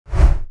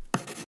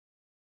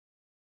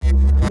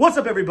What's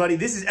up, everybody?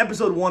 This is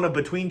episode 1 of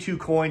Between Two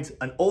Coins,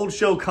 an old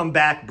show come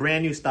back,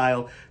 brand new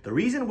style. The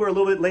reason we're a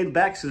little bit laid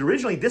back is because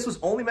originally this was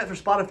only meant for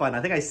Spotify, and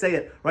I think I say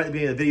it right at the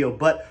beginning of the video,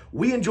 but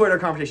we enjoyed our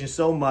conversation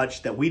so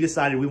much that we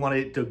decided we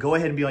wanted it to go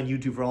ahead and be on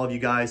YouTube for all of you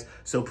guys.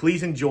 So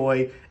please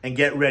enjoy and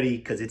get ready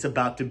because it's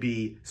about to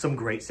be some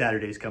great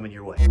Saturdays coming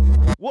your way.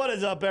 What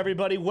is up,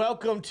 everybody?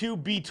 Welcome to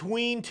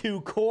Between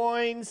Two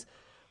Coins.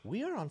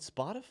 We are on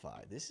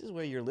Spotify. This is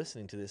where you're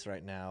listening to this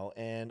right now.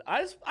 And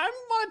I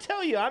want to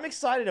tell you, I'm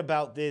excited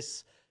about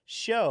this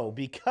show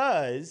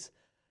because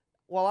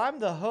while I'm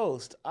the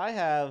host, I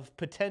have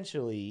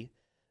potentially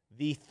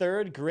the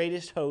third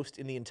greatest host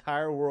in the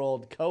entire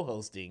world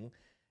co-hosting,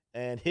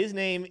 and his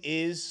name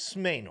is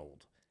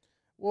Smainold.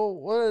 Well,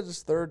 what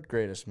does third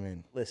greatest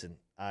mean? Listen,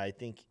 I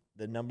think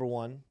the number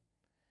one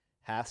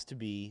has to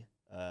be,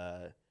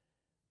 I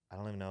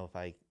don't even know if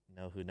I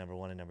know who number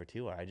one and number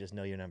two are. I just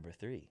know you're number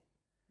three.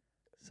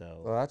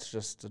 So well, that's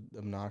just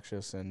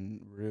obnoxious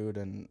and rude,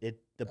 and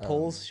the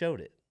polls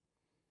showed it.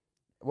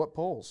 What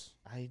polls?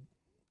 I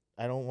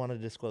don't want to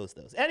disclose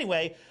those.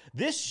 Anyway,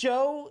 this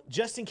show,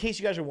 just in case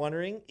you guys are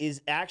wondering,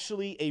 is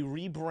actually a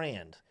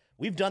rebrand.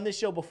 We've done this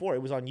show before.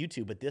 It was on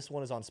YouTube, but this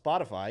one is on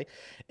Spotify.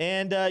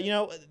 And you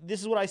know,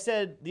 this is what I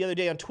said the other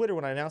day on Twitter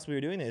when I announced we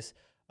were doing this.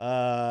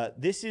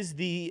 This is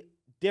the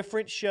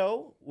different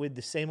show with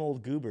the same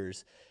old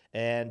goobers.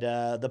 And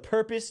the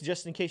purpose,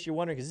 just in case you're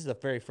wondering, because this is the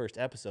very first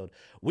episode,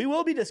 we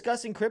will be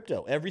discussing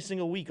crypto every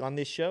single week on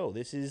this show.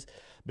 This is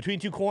Between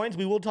Two Coins.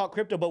 We will talk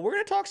crypto, but we're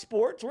going to talk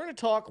sports. We're going to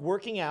talk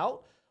working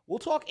out. We'll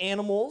talk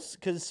animals,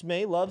 because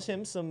Smay loves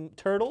him some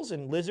turtles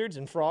and lizards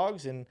and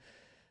frogs, and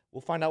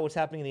we'll find out what's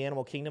happening in the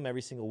animal kingdom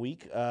every single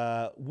week.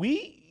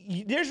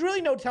 There's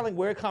really no telling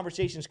where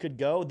conversations could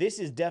go. This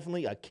is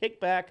definitely a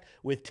kickback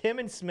with Tim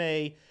and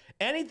Smay.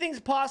 Anything's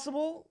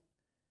possible,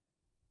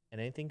 and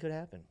anything could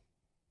happen.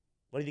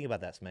 What do you think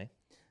about that, Smay?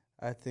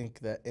 I think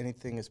that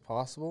anything is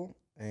possible.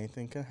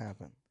 Anything can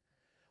happen.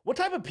 What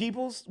type of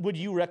people would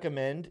you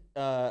recommend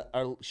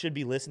should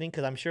be listening?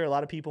 Because I'm sure a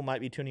lot of people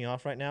might be tuning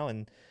off right now,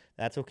 and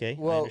that's okay.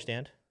 Well, I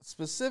understand.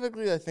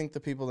 Specifically, I think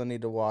the people that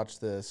need to watch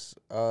this,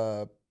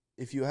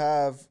 if you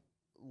have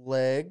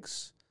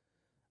legs.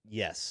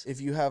 Yes.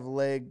 If you have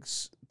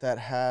legs that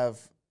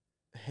have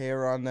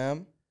hair on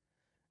them.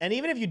 And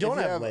even if you don't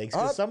have legs,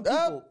 because some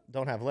people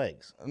don't have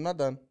legs. I'm not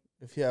done.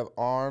 If you have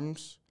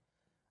arms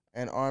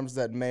and arms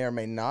that may or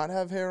may not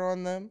have hair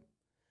on them.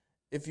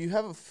 If you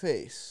have a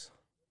face,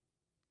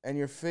 and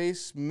your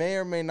face may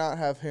or may not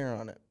have hair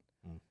on it.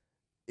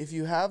 If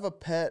you have a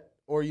pet,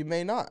 or you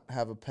may not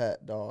have a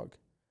pet dog.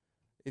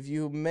 If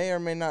you may or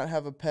may not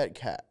have a pet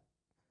cat.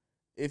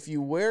 If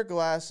you wear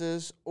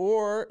glasses,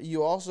 or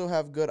you also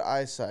have good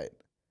eyesight.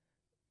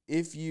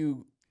 If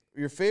your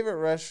favorite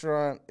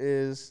restaurant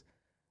is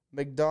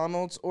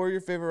McDonald's, or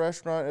your favorite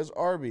restaurant is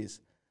Arby's.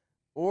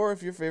 Or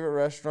if your favorite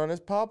restaurant is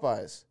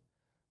Popeyes.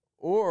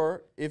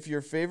 Or if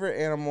your favorite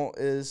animal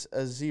is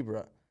a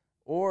zebra.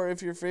 Or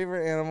if your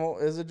favorite animal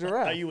is a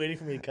giraffe. Are you waiting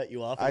for me to cut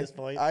you off at this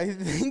point? I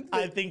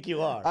think you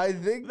are. I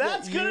think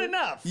that's good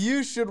enough.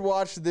 You should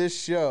watch this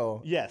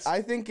show. Yes.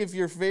 I think if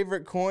your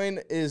favorite coin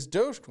is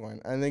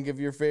Dogecoin. I think if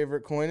your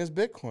favorite coin is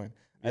Bitcoin.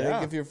 Yeah. I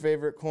think if your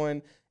favorite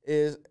coin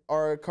is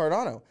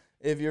Cardano.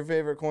 If your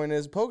favorite coin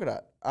is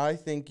Polkadot. I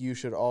think you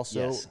should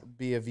also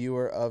be a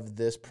viewer of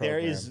this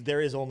program.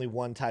 There is only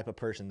one type of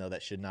person, though,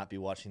 that should not be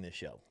watching this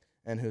show.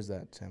 And who's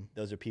that, Tim?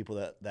 Those are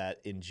people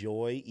that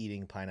enjoy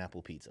eating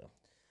pineapple pizza.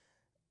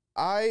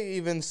 I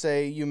even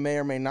say you may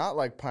or may not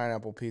like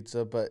pineapple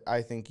pizza, but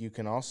I think you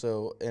can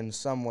also, in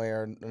some way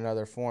or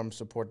another form,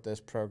 support this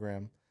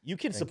program. You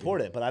can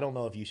support it, but I don't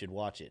know if you should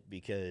watch it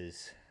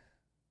because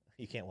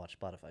you can't watch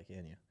Spotify,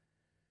 can you?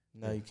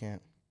 No, you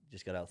can't.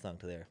 Just got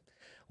out-thunked there.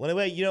 Well,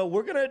 anyway, you know,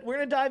 we're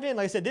gonna dive in.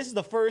 Like I said, this is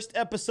the first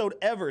episode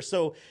ever.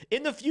 So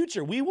in the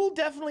future, we will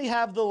definitely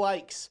have the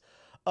likes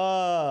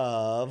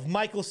of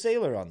Michael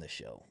Saylor on this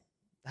show.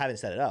 I haven't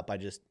set it up.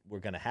 We're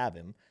going to have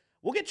him.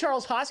 We'll get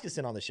Charles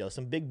Hoskinson on the show,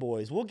 some big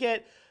boys. We'll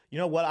get, you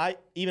know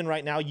what, even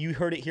right now, you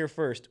heard it here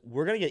first.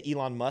 We're going to get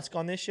Elon Musk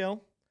on this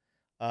show.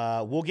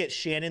 We'll get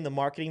Shannon, the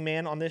marketing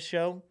man, on this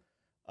show.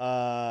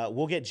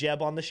 We'll get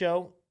Jeb on the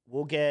show.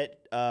 We'll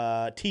get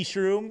T.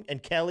 Shroom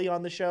and Kelly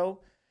on the show.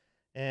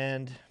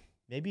 And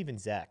maybe even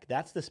Zach.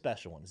 That's the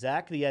special one.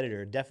 Zach, the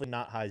editor, definitely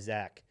not high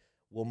Zach,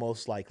 will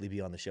most likely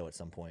be on the show at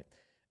some point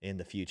in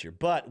the future.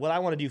 But what I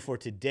want to do for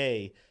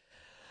today,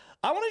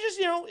 I want to just,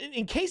 you know,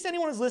 in case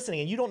anyone is listening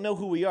and you don't know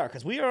who we are,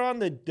 because we are on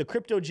the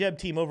Crypto Jeb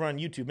team over on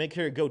YouTube. Make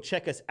sure to go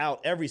check us out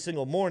every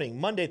single morning,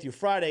 Monday through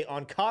Friday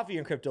on Coffee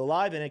and Crypto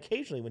Live. And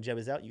occasionally when Jeb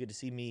is out, you get to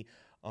see me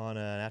on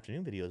an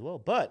afternoon video as well.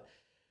 But,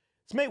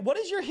 Smay, what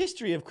is your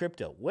history of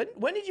crypto?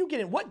 When did you get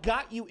in? What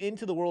got you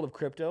into the world of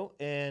crypto?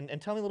 And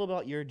tell me a little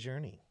about your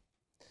journey.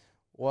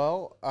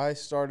 Well, I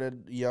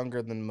started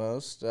younger than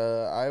most.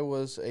 I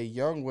was a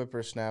young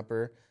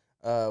whippersnapper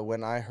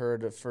when I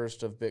heard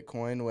first of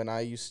Bitcoin, when I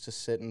used to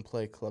sit and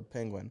play Club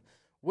Penguin,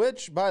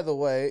 which, by the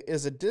way,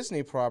 is a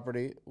Disney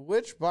property,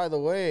 which, by the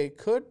way,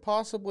 could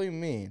possibly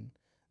mean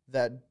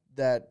that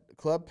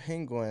Club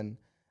Penguin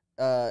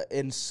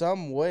in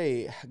some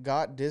way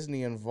got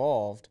Disney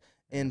involved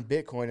in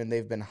Bitcoin, and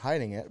they've been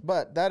hiding it.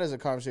 But that is a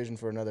conversation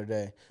for another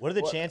day. What are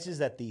the chances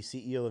that the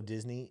CEO of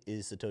Disney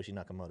is Satoshi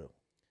Nakamoto?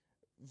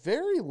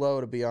 Very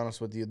low, to be honest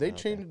with you. They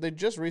They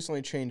just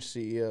recently changed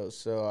CEOs,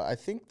 so I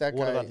think that.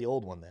 What about the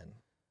old one then?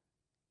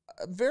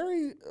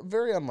 Very,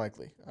 very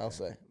unlikely, I'll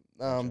say.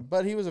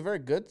 But he was a very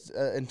good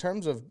in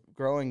terms of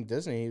growing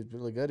Disney. He was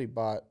really good. He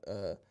bought.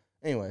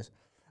 Anyways,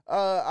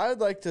 I would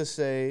like to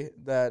say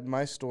that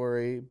my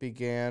story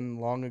began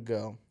long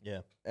ago.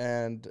 Yeah.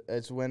 And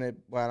it's when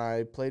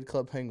I played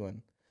Club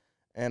Penguin,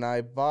 and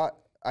I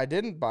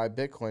didn't buy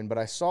Bitcoin, but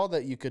I saw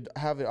that you could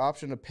have the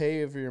option to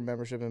pay for your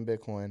membership in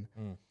Bitcoin.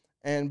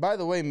 And by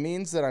the way,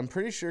 means that I'm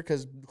pretty sure,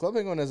 because Club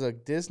Penguin is a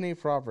Disney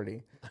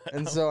property,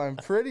 and so I'm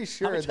pretty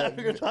sure that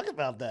we're going to talk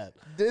about that.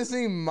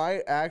 Disney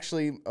might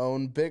actually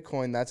own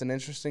Bitcoin. That's an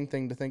interesting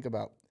thing to think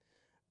about.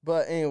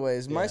 But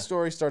anyways, my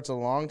story starts a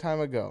long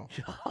time ago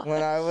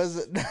when I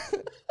was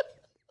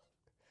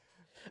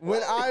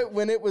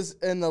when it was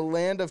in the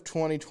land of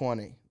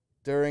 2020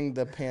 during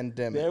the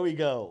pandemic. There we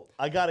go.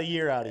 I got a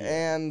year out of you.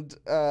 And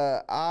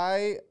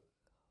I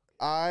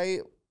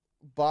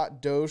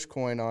bought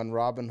Dogecoin on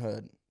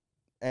Robinhood.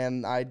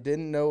 And I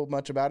didn't know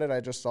much about it. I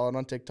just saw it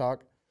on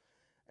TikTok.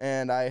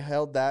 And I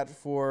held that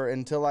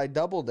until I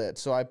doubled it.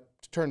 So I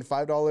turned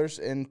 $5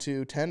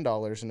 into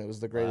 $10, and it was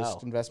the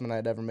greatest investment I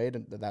had ever made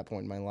at that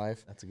point in my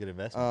life. That's a good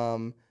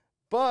investment.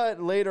 But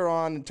later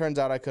on, it turns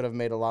out I could have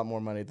made a lot more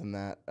money than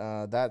that.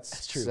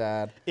 That's true.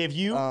 Sad. If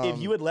you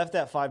had left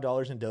that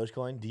 $5 in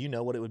Dogecoin, do you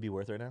know what it would be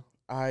worth right now?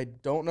 I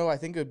don't know. I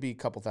think it would be a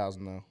couple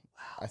thousand though. Wow.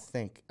 I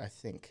think.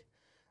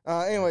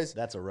 Anyways,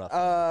 that's a rough.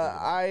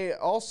 I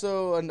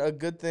also a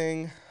good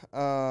thing.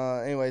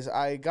 Anyways,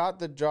 I got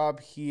the job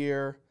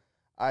here.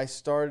 I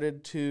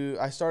started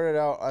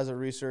out as a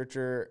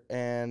researcher,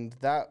 and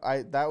that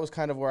was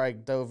kind of where I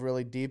dove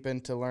really deep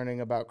into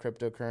learning about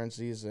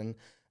cryptocurrencies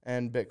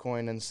and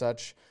Bitcoin and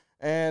such.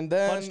 And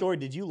then fun story.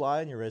 Did you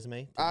lie on your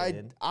resume? I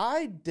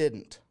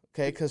didn't.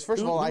 Okay, because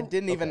first of all, I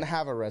didn't even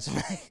have a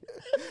resume.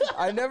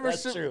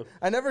 That's true.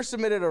 I never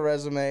submitted a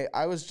resume.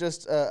 I was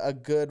just a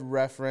good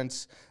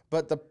reference.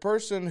 But the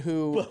person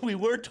who... But we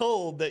were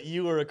told that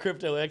you were a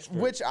crypto expert.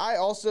 Which I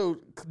also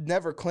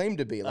never claimed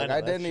to be. Like, I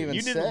didn't even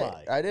say. You didn't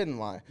lie. I didn't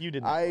lie. You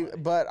didn't lie.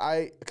 But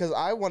because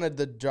I wanted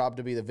the job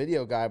to be the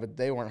video guy, but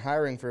they weren't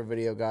hiring for a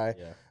video guy.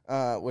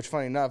 Yeah. Which,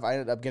 funny enough, I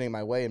ended up getting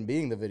my way in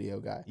being the video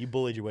guy. You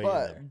bullied your way in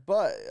there.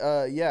 But,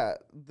 yeah,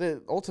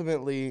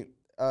 ultimately...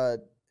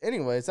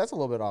 anyways, that's a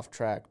little bit off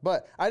track.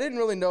 But I didn't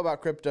really know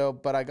about crypto,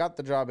 but I got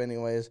the job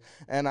anyways.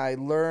 And I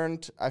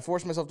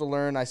forced myself to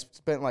learn. I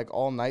spent like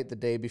all night the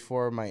day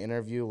before my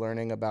interview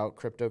learning about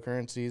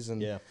cryptocurrencies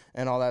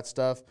and all that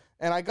stuff.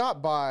 And I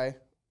got by,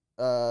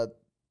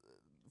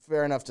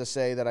 fair enough to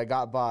say that I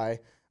got by.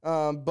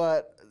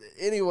 But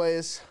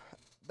anyways,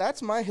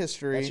 that's my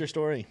history. That's your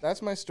story.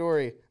 That's my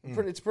story.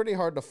 It's pretty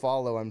hard to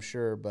follow, I'm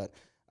sure, but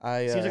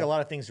seems like a lot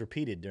of things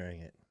repeated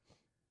during it.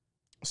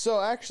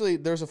 So actually,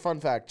 there's a fun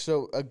fact.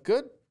 So a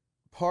good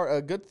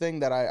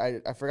thing that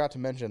I forgot to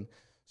mention.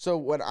 So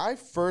when I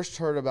first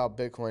heard about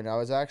Bitcoin,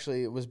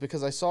 it was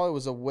because I saw it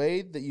was a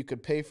way that you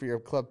could pay for your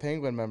Club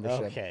Penguin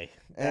membership. Okay.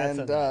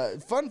 And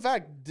fun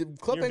fact,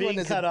 Club Penguin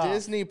is a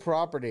Disney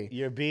property.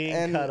 You're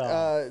being cut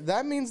off.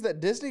 That means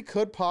that Disney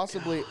could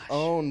possibly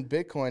own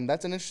Bitcoin.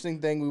 That's an interesting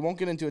thing. We won't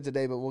get into it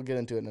today, but we'll get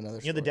into it in another.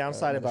 The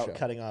downside about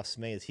cutting off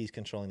Smay is he's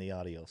controlling the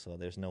audio, so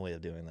there's no way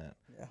of doing that.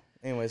 Yeah.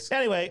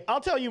 Anyway, I'll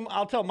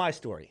tell my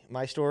story.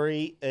 My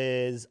story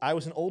is I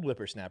was an old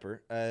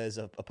whippersnapper as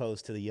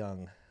opposed to the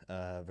young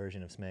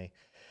version of Smay.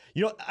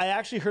 You know, I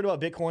actually heard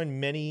about Bitcoin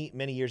many,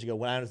 many years ago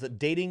when I was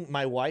dating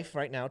my wife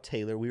right now,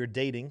 Taylor. We were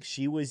dating.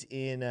 She was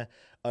in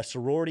a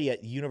sorority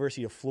at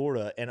University of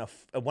Florida, and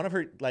one of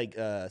her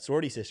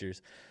sorority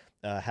sisters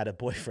had a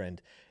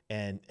boyfriend.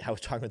 And I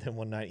was talking with him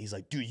one night. He's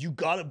like, dude, you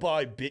got to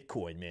buy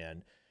Bitcoin,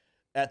 man.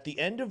 At the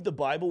end of the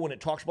Bible, when it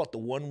talks about the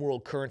one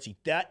world currency,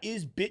 that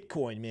is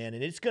Bitcoin, man.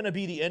 And it's going to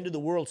be the end of the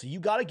world. So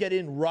you got to get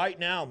in right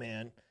now,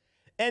 man.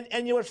 And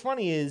you know what's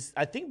funny is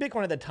I think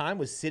Bitcoin at the time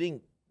was sitting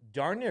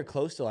darn near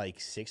close to like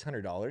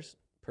 $600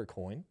 per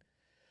coin.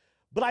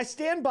 But I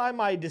stand by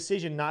my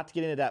decision not to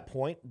get in at that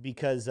point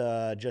because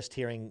just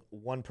hearing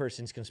one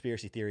person's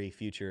conspiracy theory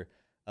future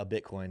of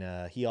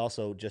Bitcoin, he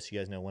also, just so you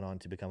guys know, went on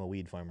to become a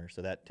weed farmer.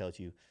 So that tells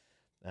you.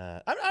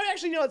 I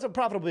actually know it's a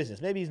profitable business.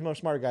 Maybe he's a more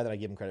smarter guy than I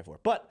give him credit for.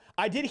 But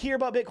I did hear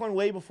about Bitcoin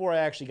way before I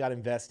actually got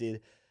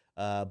invested.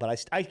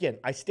 But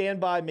I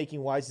stand by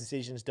making wise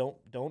decisions.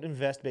 Don't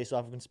invest based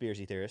off of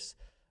conspiracy theorists.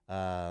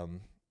 Yeah,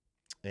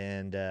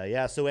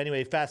 so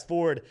anyway, fast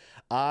forward.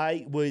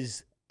 I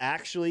was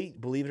actually,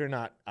 believe it or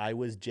not, I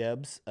was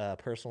Jeb's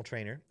personal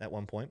trainer at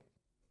one point.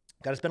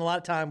 Got to spend a lot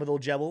of time with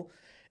old Jebel,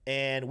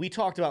 and we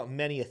talked about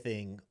many a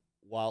thing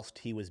whilst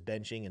he was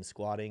benching and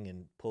squatting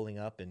and pulling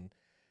up, and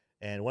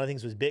one of the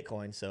things was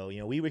Bitcoin. So, you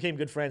know, we became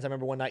good friends. I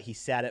remember one night he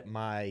sat at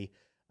my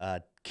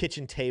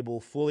kitchen table,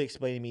 fully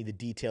explaining to me the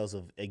details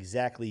of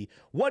exactly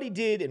what he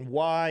did and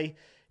why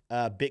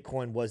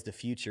Bitcoin was the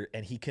future,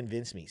 and he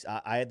convinced me.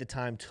 I at the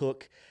time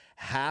took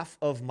half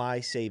of my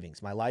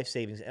savings, my life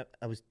savings.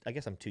 I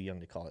guess I'm too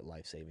young to call it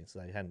life savings.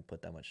 I hadn't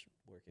put that much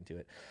work into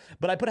it,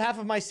 but I put half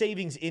of my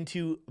savings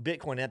into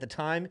Bitcoin. And at the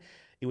time,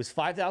 it was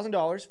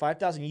 $5,000,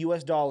 5,000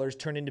 US dollars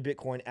turned into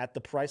Bitcoin at the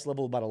price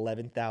level of about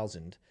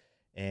 11,000.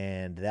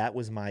 And that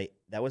was my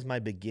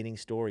beginning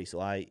story.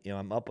 So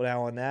I'm up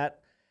now on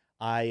that.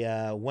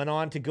 I went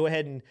on to go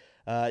ahead and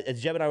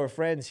as Jeb and I were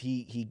friends,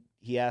 he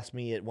asked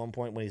me at one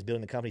point when he was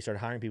building the company, he started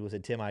hiring people,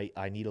 said, Tim, I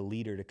need a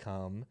leader to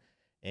come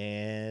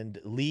and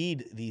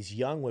lead these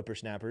young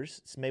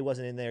whippersnappers. Smay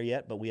wasn't in there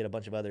yet, but we had a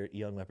bunch of other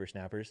young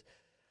whippersnappers.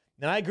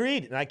 And I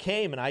agreed, and I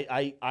came, and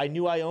I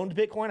knew I owned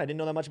Bitcoin. I didn't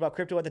know that much about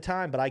crypto at the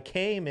time, but I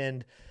came,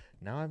 and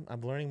now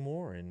I'm learning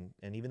more. And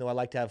even though I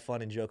like to have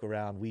fun and joke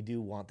around, we do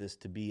want this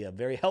to be a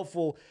very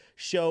helpful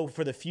show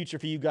for the future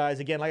for you guys.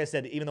 Again, like I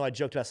said, even though I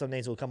joked about some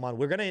names will come on,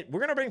 we're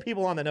gonna bring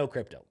people on that know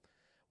crypto.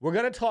 We're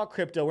going to talk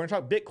crypto. We're going to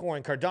talk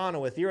Bitcoin,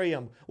 Cardano,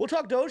 Ethereum. We'll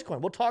talk Dogecoin.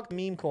 We'll talk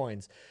meme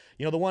coins.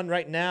 You know, the one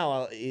right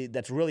now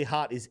that's really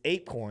hot is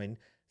ApeCoin.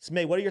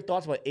 Smay, what are your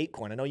thoughts about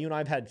ApeCoin? I know you and I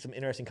have had some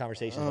interesting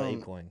conversations about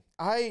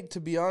ApeCoin.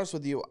 To be honest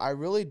with you, I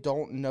really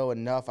don't know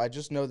enough. I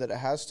just know that it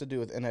has to do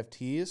with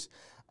NFTs,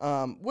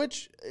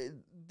 which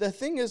the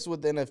thing is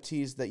with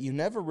NFTs that you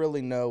never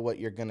really know what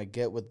you're going to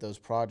get with those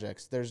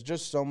projects. There's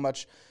just so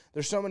much.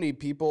 There's so many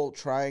people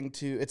trying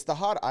to, it's the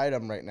hot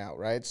item right now,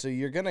 right? So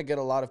you're going to get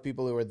a lot of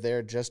people who are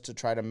there just to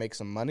try to make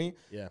some money.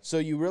 Yeah. So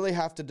you really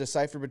have to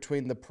decipher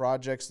between the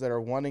projects that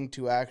are wanting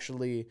to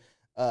actually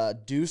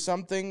do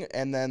something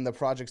and then the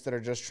projects that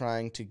are just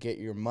trying to get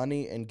your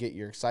money and get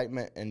your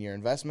excitement and your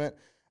investment.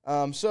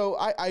 So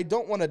I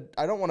don't want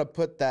to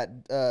put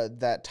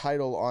that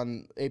title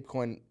on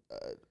ApeCoin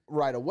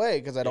right away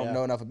because I don't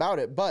know enough about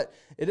it, but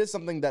it is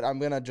something that I'm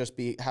going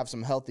to have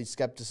some healthy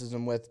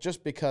skepticism with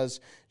just because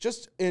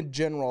just in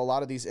general, a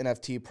lot of these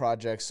NFT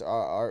projects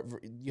are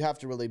you have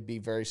to really be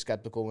very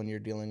skeptical when you're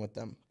dealing with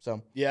them.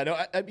 So yeah,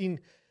 no, I mean,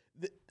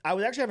 I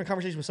was actually having a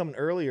conversation with someone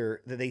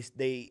earlier that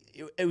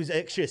it was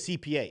actually a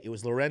CPA. It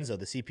was Lorenzo,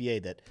 the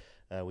CPA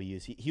that we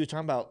use. He was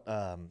talking about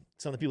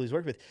some of the people he's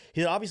worked with.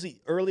 He said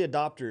obviously early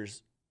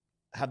adopters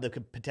have the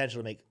potential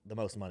to make the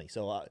most money.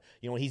 So,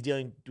 when he's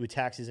dealing with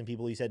taxes and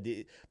people, he said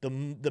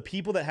the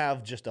people that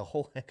have just a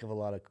whole heck of a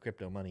lot of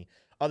crypto money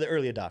are the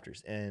early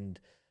adopters. And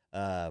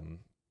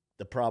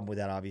the problem with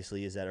that,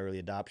 obviously, is that early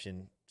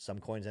adoption, some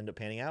coins end up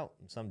panning out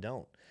and some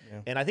don't.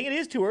 Yeah. And I think it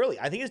is too early.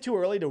 I think it's too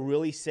early to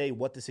really say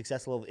what the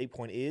success level of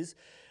ApeCoin is.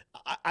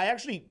 I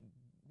actually,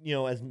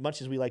 as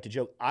much as we like to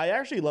joke, I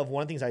actually love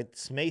one of the things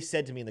Smay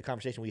said to me in the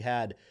conversation we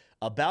had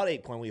about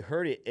ApeCoin. We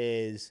heard it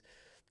is...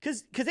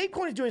 Because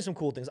ApeCoin is doing some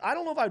cool things. I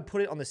don't know if I would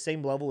put it on the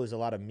same level as a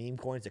lot of meme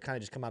coins that kind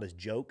of just come out as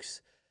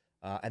jokes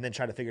and then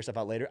try to figure stuff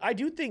out later. I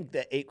do think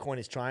that ApeCoin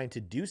is trying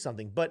to do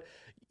something, but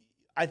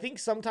I think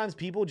sometimes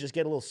people just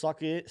get a little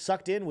sucked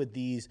in with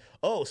these,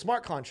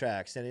 smart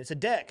contracts, and it's a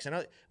DEX,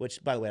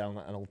 which, by the way,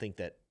 I don't think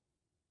that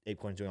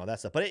ApeCoin is doing all that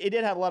stuff. But it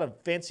did have a lot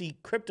of fancy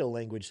crypto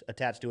language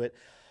attached to it.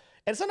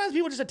 And sometimes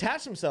people just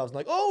attach themselves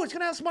like, it's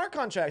going to have smart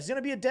contracts. It's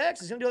going to be a DEX.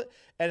 It's going to do it.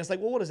 And it's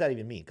like, well, what does that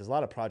even mean? Because a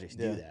lot of projects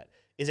do that.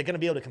 Is it going to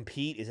be able to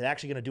compete? Is it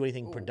actually going to do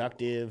anything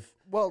productive?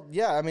 Well,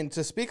 yeah. I mean,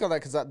 to speak on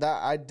that, because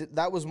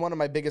that was one of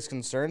my biggest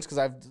concerns. Because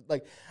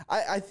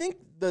I think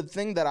the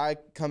thing that I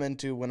come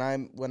into when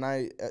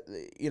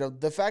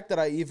the fact that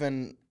I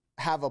even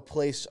have a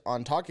place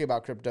on talking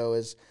about crypto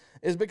is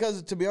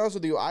because, to be honest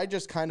with you, I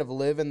just kind of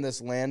live in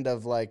this land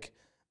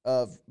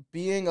of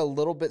being a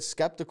little bit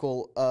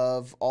skeptical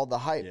of all the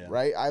hype,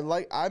 right?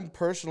 I'm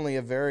personally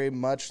a very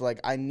much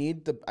I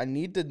need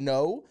to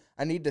know.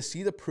 I need to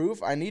see the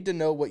proof. I need to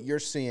know what you're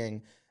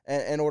seeing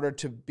in order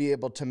to be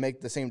able to make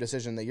the same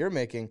decision that you're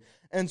making.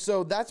 And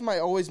so that's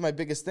always my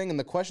biggest thing. And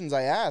the questions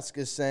I ask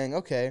is saying,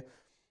 okay,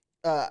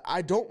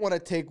 I don't want to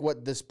take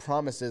what this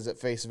promise is at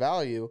face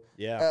value.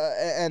 Yeah.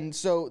 And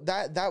so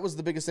that was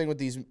the biggest thing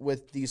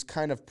with these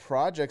kind of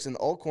projects and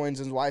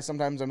altcoins, and why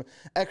sometimes I'm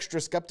extra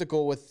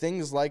skeptical with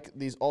things like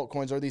these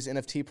altcoins or these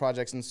NFT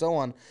projects and so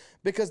on,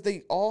 because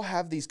they all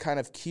have these kind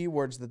of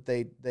keywords that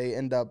they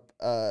end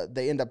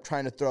up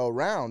trying to throw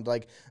around,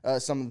 like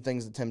some of the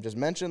things that Tim just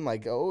mentioned,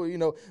 like,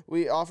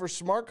 we offer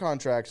smart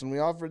contracts and we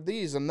offer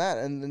these and that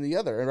and then the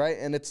other, right?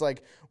 And it's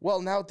like, well,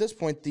 now at this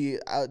point, the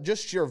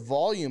just your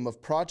volume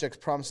of projects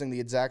promising the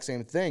exact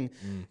same thing,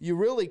 you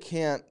really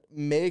can't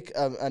make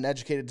an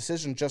educated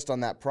decision just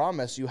on that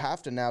promise. You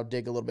have to now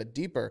dig a little bit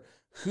deeper.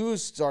 Who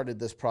started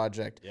this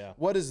project? Yeah.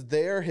 What is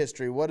their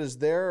history? What is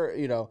their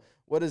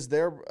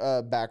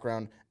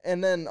background?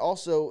 And then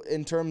also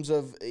in terms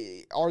of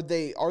are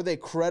they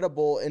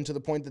credible into the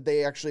point that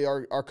they actually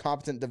are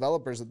competent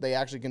developers, that they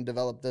actually can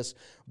develop this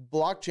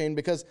blockchain?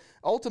 Because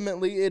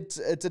ultimately it's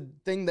a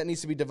thing that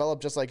needs to be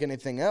developed just like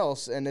anything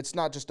else, and it's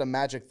not just a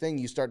magic thing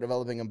you start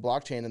developing in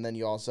blockchain and then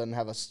you all of a sudden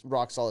have a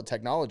rock solid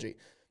technology.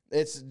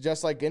 It's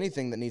just like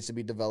anything that needs to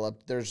be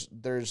developed. There's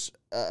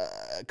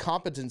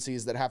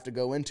competencies that have to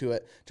go into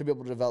it to be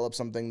able to develop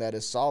something that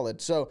is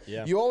solid. So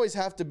you always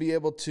have to be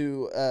able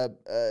to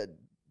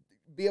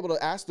be able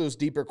to ask those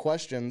deeper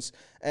questions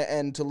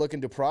and to look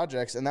into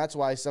projects. And that's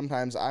why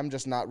sometimes I'm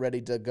just not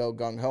ready to go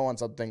gung-ho on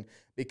something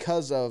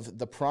because of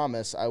the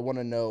promise. I want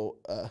to know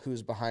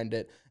who's behind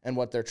it and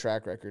what their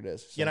track record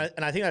is. So. Yeah,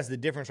 and I think that's the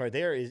difference right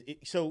there.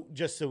 So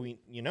just so we,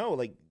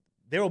 like,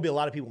 there will be a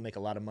lot of people who make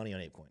a lot of money on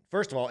ApeCoin.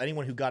 First of all,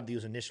 anyone who got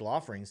these initial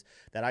offerings,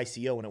 that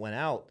ICO when it went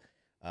out,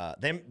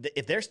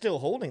 if they're still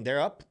holding, they're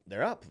up,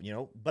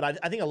 But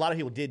I think a lot of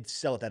people did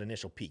sell at that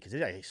initial peak because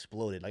it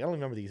exploded. Like, I don't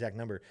remember the exact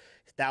number,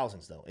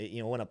 thousands though.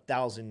 It went up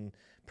 1,000%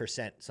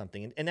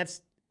 something, and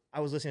that's, I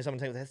was listening to someone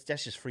tell me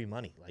that's just free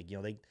money. Like,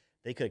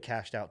 they could have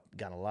cashed out,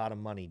 got a lot of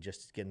money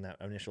just getting that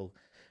initial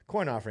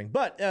coin offering.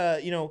 But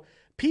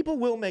people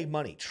will make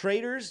money.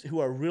 Traders who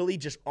are really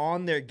just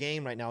on their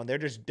game right now, and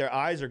their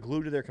eyes are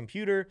glued to their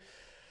computer.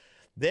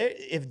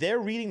 If they're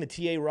reading the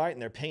TA right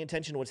and they're paying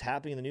attention to what's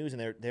happening in the news,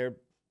 and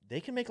they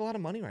can make a lot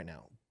of money right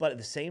now. But at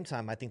the same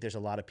time, I think there's a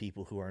lot of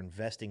people who are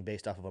investing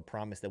based off of a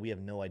promise that we have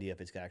no idea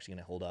if it's actually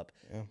going to hold up,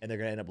 and they're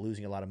going to end up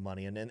losing a lot of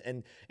money.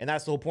 And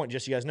that's the whole point.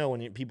 Just so you guys know,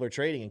 when people are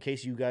trading, in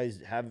case you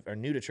guys are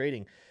new to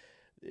trading,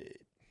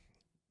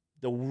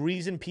 the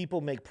reason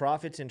people make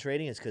profits in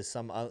trading is because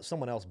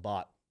someone else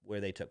bought where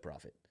they took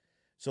profit.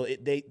 So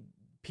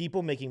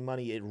people making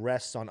money, it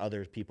rests on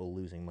other people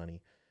losing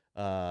money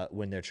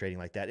when they're trading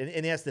like that.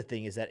 And that's the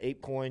thing, is that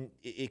ApeCoin,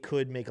 it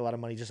could make a lot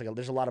of money. Just like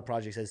there's a lot of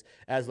projects,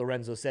 as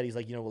Lorenzo said, he's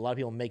like, a lot of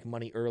people make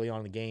money early on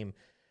in the game.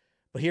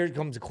 But here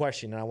comes a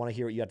question, and I want to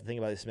hear what you have to think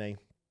about this, May.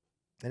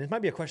 And this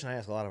might be a question I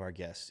ask a lot of our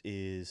guests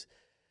is,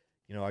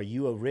 are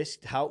you a risk?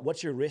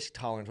 What's your risk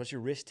tolerance? What's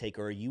your risk take?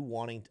 Or are you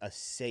wanting a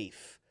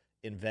safe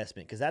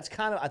investment? Because that's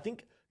kind of, I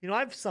think,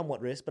 I've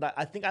somewhat risk, but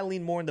I think I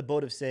lean more in the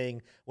boat of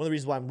saying one of the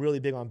reasons why I'm really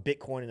big on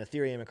Bitcoin and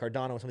Ethereum and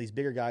Cardano and some of these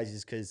bigger guys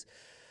is because,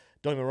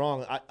 don't get me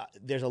wrong,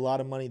 there's a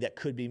lot of money that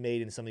could be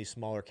made in some of these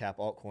smaller cap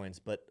altcoins.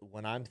 But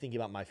when I'm thinking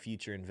about my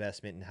future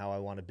investment and how I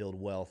want to build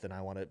wealth and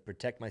I want to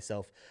protect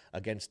myself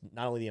against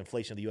not only the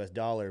inflation of the US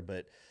dollar,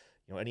 but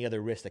any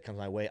other risk that comes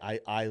my way,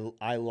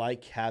 I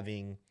like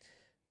having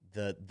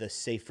the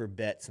safer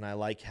bets, and I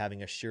like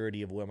having a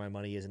surety of where my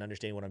money is and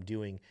understanding what I'm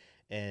doing.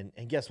 And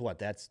guess what?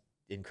 That's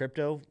in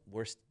crypto.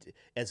 We're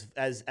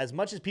as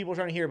much as people are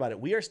trying to hear about it,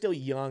 we are still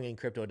young in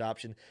crypto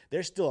adoption.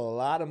 There's still a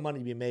lot of money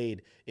to be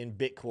made in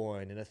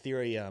Bitcoin and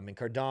Ethereum and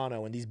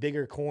Cardano and these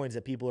bigger coins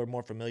that people are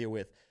more familiar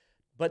with.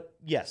 But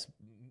yes,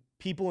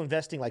 people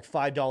investing like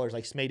 $5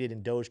 like Smay did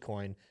in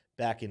Dogecoin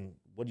back in,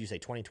 what did you say,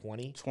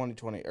 2020?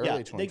 2020,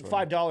 early 2020. I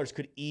think $5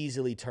 could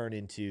easily turn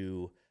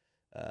into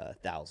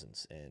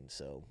thousands. And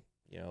so,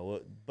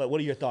 but what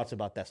are your thoughts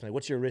about that, Smay?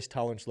 What's your risk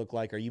tolerance look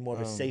like? Are you more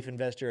of a safe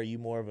investor? Are you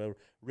more of a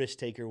risk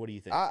taker? What do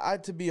you think?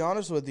 To be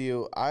honest with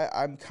you,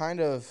 I'm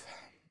kind of,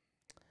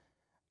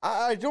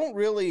 I don't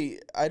really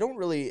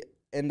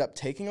end up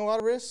taking a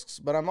lot of risks,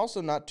 but I'm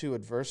also not too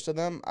adverse to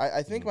them.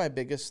 I think my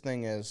biggest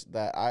thing is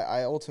that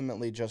I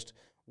ultimately just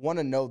want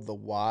to know the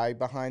why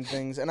behind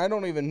things. And I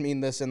don't even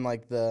mean this in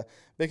like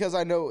because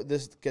I know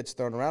this gets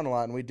thrown around a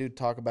lot, and we do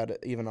talk about it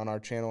even on our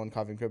channel in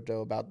Coffee and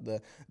Crypto about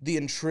the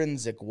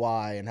intrinsic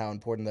why and how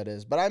important that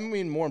is. But I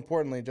mean more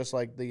importantly, just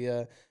like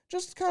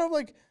just kind of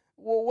like,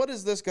 well, what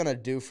is this going to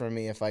do for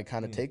me if I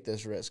kind of take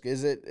this risk?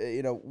 Is it,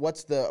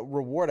 what's the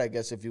reward, I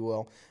guess, if you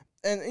will?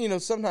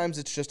 And, sometimes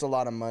it's just a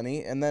lot of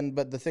money. And then,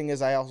 but the thing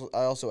is, I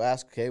also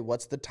ask, okay,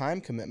 what's the time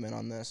commitment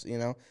on this,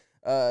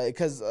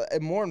 Because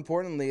more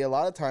importantly, a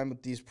lot of time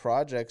with these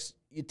projects,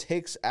 it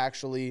takes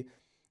actually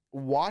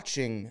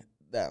watching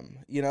them.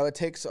 It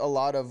takes a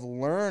lot of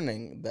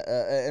learning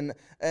and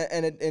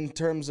in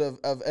terms of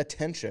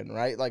attention,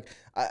 right? Like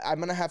I'm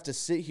going to have to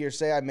sit here,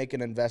 say I make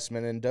an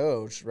investment in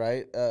Doge,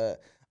 right?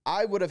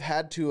 I would have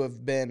had to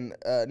have been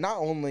not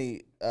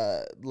only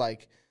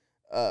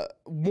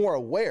more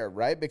aware,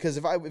 right? Because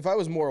if I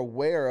was more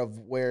aware of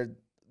where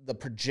the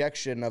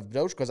projection of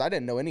Doge, because I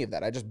didn't know any of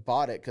that. I just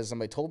bought it because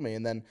somebody told me,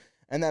 and then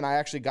I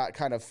actually got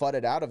kind of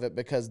fudded out of it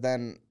because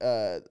then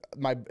I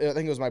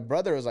think it was my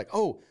brother was like,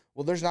 oh,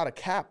 well, there's not a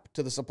cap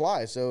to the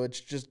supply, so it's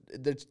just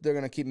they're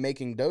gonna keep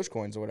making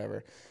Dogecoins or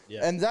whatever.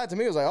 Yeah. And that to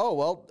me was like, oh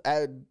well,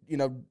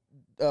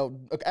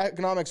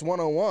 economics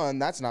 101,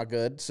 that's not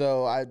good.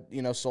 So I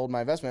sold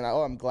my investment.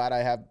 I'm glad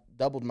I have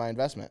doubled my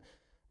investment.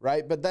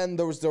 Right, but then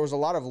there was a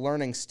lot of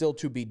learning still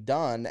to be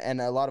done,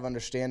 and a lot of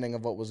understanding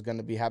of what was going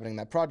to be happening in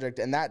that project,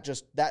 and that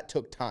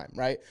took time,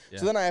 right? Yeah.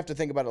 So then I have to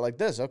think about it like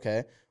this: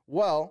 okay,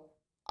 well,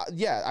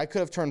 I could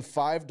have turned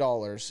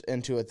 $5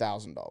 into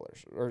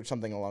 $1,000 or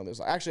something along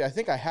those lines. Actually, I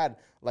think I had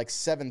like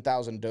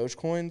 7,000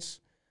 Dogecoins,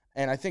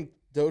 and I think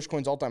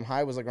Dogecoin's all-time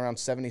high was like around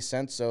 70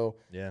 cents. So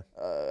yeah,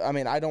 I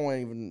mean, I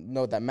don't even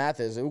know what that math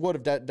is. It would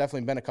have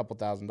definitely been a couple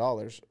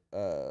 $1,000s.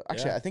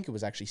 Actually, I think it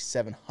was actually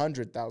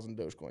 700,000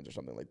 Dogecoins or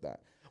something like that.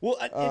 Well,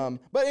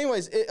 but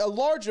anyways, a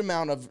large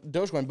amount of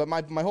Dogecoin. But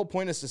my whole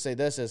point is to say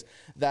this is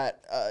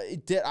that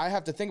I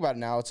have to think about it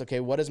now. It's okay.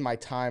 What is my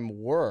time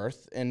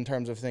worth in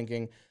terms of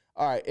thinking?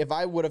 All right, if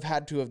I would have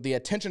had to have the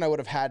attention I would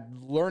have had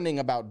learning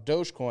about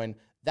Dogecoin,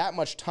 that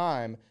much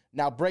time.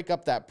 Now break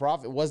up that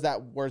profit. Was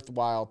that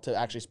worthwhile to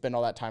actually spend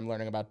all that time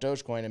learning about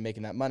Dogecoin and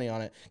making that money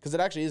on it? Because it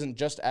actually isn't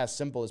just as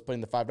simple as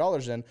putting the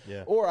 $5 in.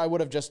 Yeah. Or I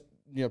would have just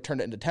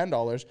turned it into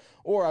 $10,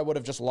 or I would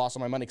have just lost all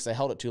my money because I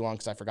held it too long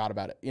because I forgot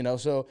about it.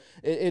 So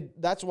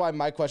that's why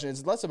my question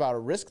is less about a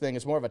risk thing.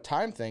 It's more of a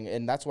time thing.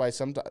 And that's why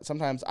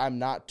sometimes I'm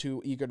not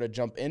too eager to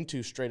jump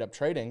into straight up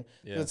trading.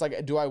 Yeah. It's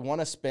like, do I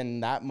want to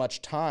spend that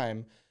much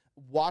time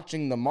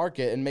watching the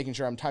market and making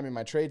sure I'm timing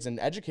my trades and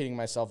educating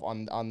myself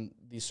on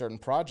these certain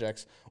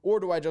projects? Or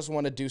do I just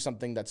want to do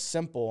something that's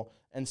simple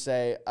and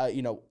say,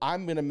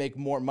 I'm going to make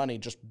more money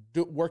just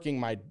working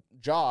my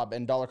job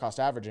and dollar cost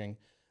averaging,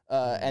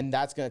 and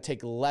that's going to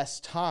take less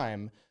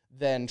time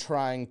than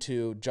trying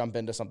to jump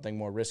into something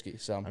more risky.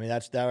 So I mean,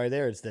 that's that right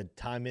there. It's the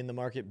time in the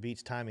market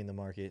beats timing the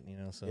market.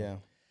 So yeah.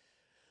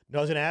 No,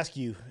 I was going to ask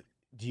you,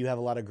 do you have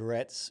a lot of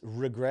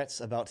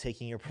regrets about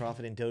taking your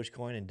profit in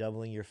Dogecoin and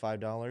doubling your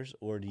 $5,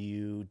 or do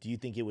you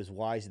think it was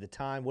wise at the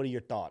time? What are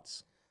your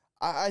thoughts?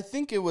 I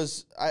think it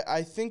was.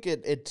 I think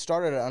it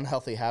started an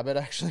unhealthy habit.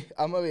 Actually,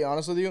 I'm gonna be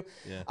honest with you.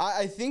 Yeah.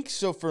 I think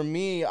so. For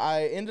me,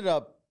 I ended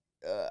up.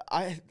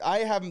 I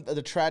have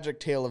the tragic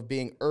tale of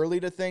being early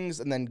to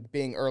things and then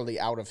being early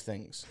out of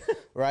things,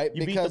 right?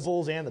 You beat the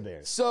Bulls and the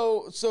Bears.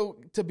 So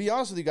to be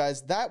honest with you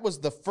guys, that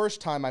was the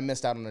first time I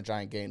missed out on a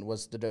giant gain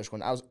was the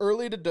Dogecoin. I was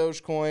early to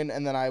Dogecoin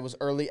and then I was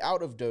early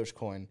out of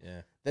Dogecoin.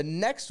 Yeah. The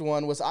next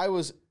one was I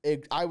was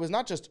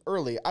not just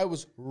early, I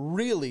was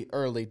really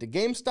early to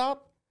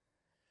GameStop.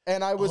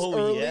 And I was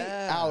early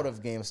out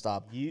of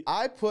GameStop.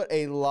 I put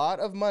a lot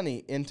of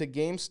money into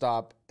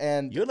GameStop.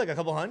 And you had like a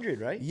couple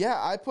hundred, right?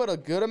 Yeah, I put a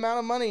good amount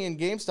of money in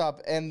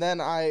GameStop. And then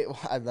I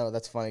know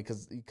that's funny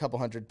because a couple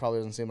hundred probably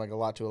doesn't seem like a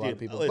lot to a lot of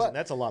people. Listen, but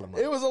that's a lot of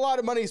money. It was a lot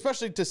of money,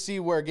 especially to see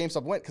where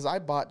GameStop went, because I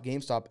bought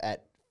GameStop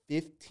at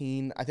I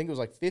think it was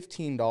like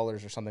 $15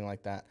 or something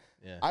like that.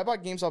 Yeah. I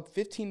bought GameStop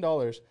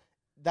 $15.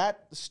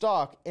 That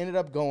stock ended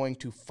up going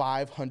to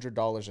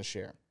 $500 a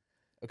share.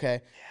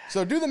 Okay,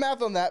 so do the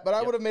math on that, but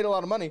I would have made a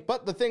lot of money.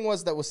 But the thing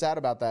that was sad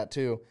about that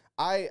too,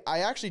 I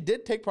actually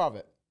did take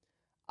profit.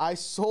 I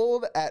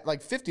sold at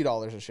like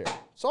 $50 a share.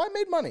 So I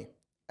made money,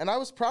 and I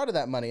was proud of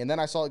that money. And then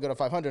I saw it go to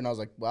 500, and I was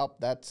like, well,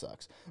 that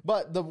sucks.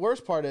 But the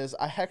worst part is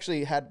I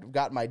actually had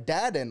got my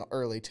dad in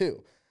early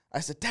too.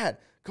 I said, Dad,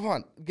 come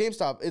on,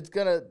 GameStop, it's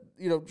going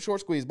to, short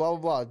squeeze, blah,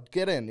 blah, blah,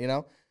 get in,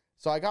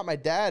 So I got my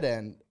dad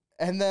in,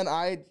 and then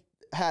I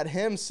had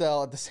him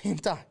sell at the same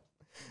time.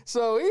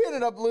 So he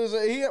ended up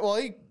losing.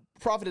 He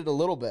profited a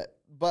little bit,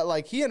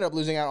 but he ended up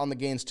losing out on the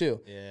gains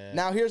too. Yeah.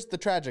 Now here's the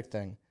tragic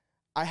thing: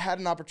 I had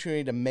an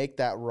opportunity to make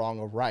that wrong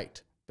a right,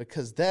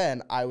 because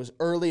then I was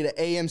early to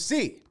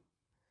AMC.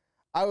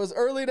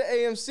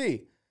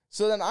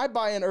 So then I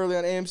buy in early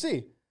on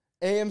AMC.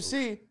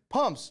 AMC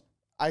pumps.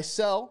 I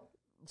sell,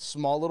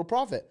 small little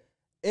profit.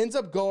 Ends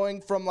up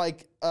going from I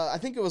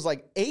think it was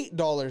like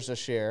 $8 a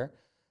share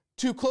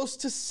to close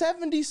to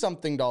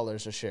 $70-something a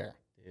share.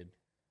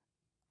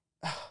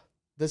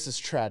 This is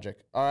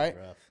tragic, all right?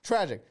 Rough.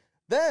 Tragic.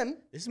 Then...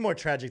 This is more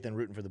tragic than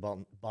rooting for the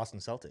Boston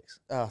Celtics.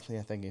 Oh,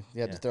 yeah, thank you.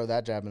 You had to throw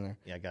that jab in there.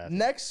 Yeah, I got it.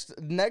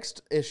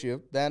 Next issue,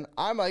 then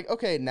I'm like,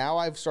 okay, now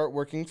I start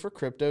working for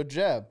Crypto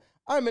Jeb.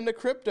 I'm into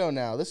crypto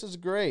now. This is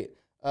great.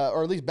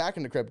 Or at least back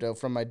into crypto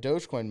from my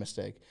Dogecoin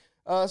mistake.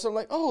 So I'm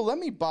like, oh, let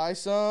me buy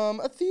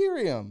some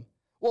Ethereum.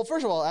 Well,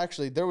 first of all,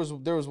 actually, there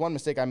was one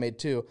mistake I made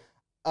too.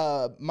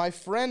 My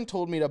friend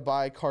told me to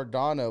buy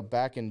Cardano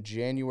back in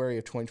January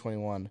of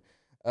 2021.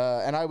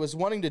 And I was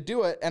wanting to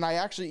do it, and I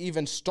actually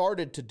even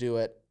started to do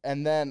it.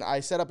 And then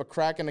I set up a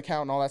Kraken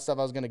account and all that stuff.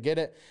 I was going to get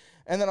it.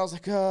 And then I was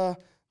like,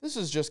 this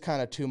is just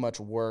kind of too much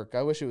work.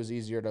 I wish it was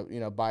easier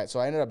to, buy it. So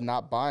I ended up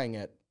not buying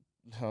it.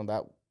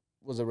 That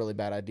was a really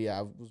bad idea.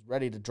 I was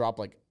ready to drop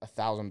like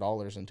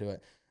 $1,000 into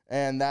it.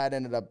 And that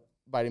ended up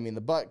biting me in the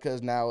butt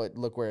because now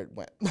look where it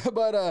went.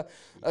 But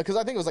because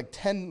I think it was like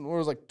 10 or it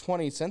was like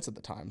 20 cents at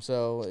the time.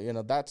 So,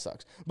 that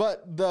sucks.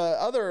 But the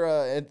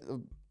other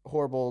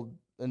horrible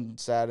and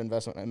sad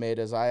investment I made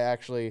is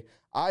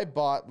I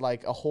bought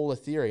like a whole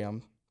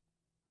Ethereum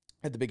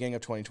at the beginning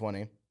of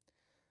 2020.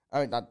 I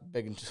mean, not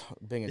big in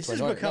 2020. This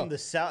has become the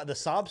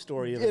sob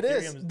story of it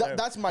Ethereum. Is.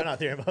 That's my not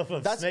Ethereum.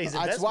 Of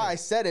that's why I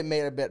said it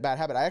made a bad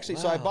habit.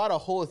 So I bought a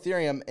whole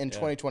Ethereum in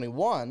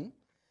 2021,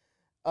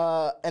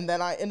 and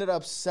then I ended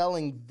up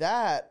selling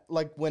that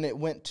when it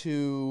went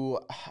to.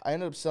 I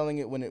ended up selling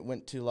it when it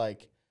went to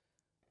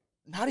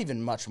not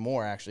even much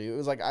more actually. It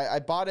was I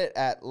bought it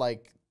at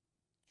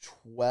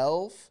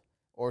 12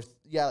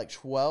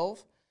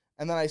 12,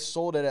 and then I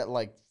sold it at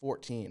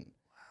 14.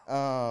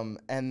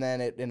 And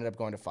then it ended up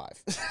going to 5.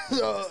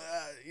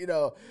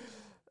 So,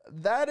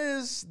 that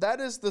is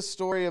the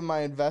story of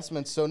my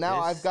investments. So now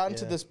I've gotten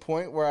to this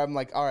point where I'm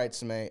like, all right,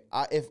 Samay,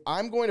 if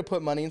I'm going to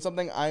put money in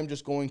something, I'm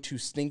just going to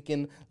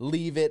stinking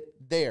leave it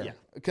there. Yeah.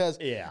 Because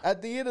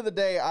at the end of the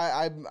day,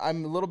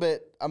 I'm a little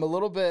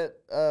bit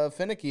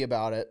finicky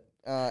about it.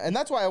 And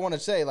that's why I want to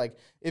say, like,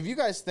 if you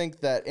guys think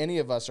that any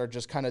of us are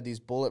just kind of these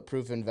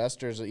bulletproof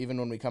investors, even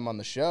when we come on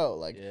the show,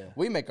 like,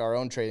 we make our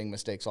own trading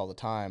mistakes all the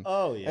time.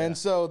 Oh, yeah. And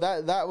so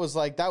that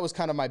was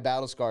kind of my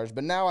battle scars.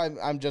 But now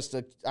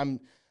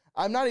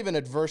I'm not even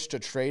adverse to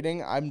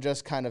trading. I'm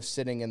just kind of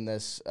sitting in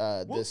this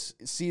this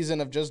season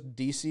of just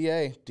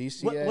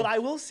DCA. What I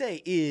will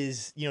say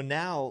is,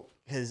 now,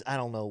 because I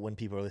don't know when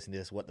people are listening to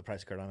this what the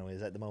price of Cardano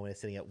is. At the moment,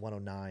 it's sitting at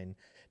 109.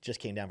 Just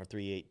came down from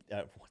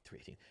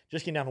 318.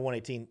 Just came down from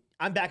 118.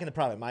 I'm back in the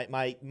profit.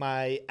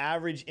 My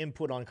average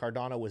input on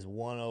Cardano was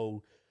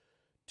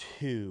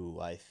 102,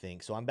 I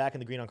think. So I'm back in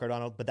the green on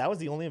Cardano. But that was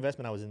the only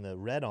investment I was in the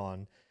red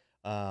on.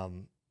 I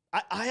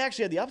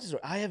actually had the opposite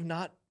story. I have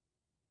not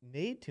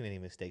made too many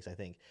mistakes, I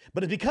think.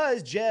 But it's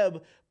because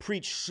Jeb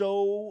preached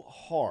so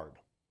hard,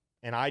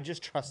 and I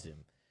just trusted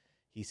him.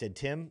 He said,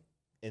 Tim,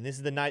 and this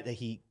is the night that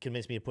he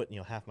convinced me to put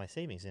half my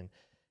savings in,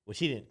 which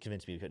he didn't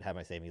convince me to have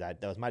my savings.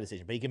 That was my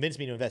decision. But he convinced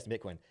me to invest in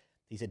Bitcoin.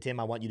 He said, Tim,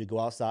 I want you to go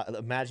outside.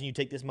 Imagine you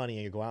take this money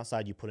and you go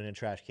outside, you put it in a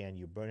trash can,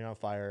 you burn it on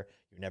fire,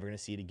 you're never going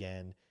to see it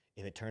again.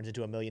 If it turns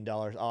into $1 million,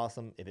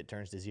 awesome. If it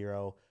turns to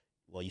zero,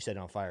 well, you set it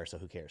on fire, so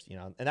who cares?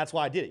 And that's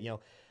why I did it.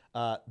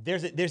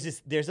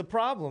 There's a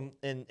problem,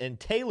 and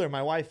Taylor,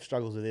 my wife,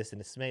 struggles with this,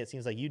 and it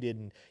seems like you did,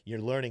 and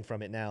you're learning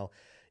from it now,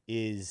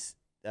 is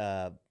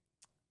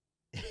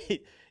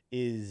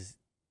is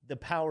the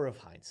power of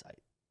hindsight.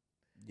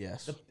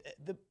 Yes.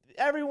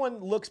 Everyone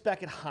looks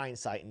back at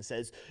hindsight and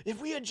says, if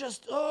we had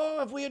just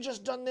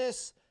done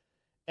this,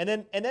 and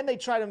then they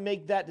try to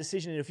make that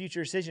decision in a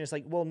future decision. It's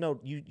like, well, no,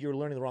 you're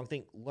learning the wrong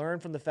thing. Learn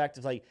from the fact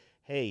of like,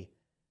 hey,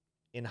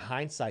 in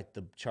hindsight,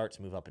 the charts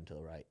move up and to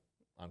the right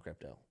on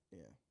crypto.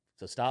 Yeah.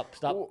 So stop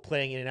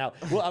playing in and out.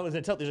 Well, I was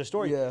gonna tell. There's a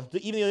story. Yeah.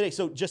 Even the other day.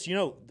 So just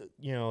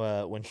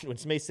when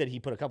Smace said he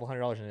put a couple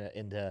 $100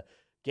 into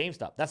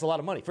GameStop, that's a lot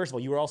of money. First of all,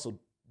 you were also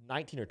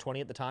 19 or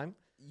 20 at the time.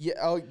 Yeah.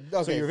 Oh,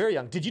 okay. So you're very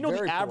young. Did you know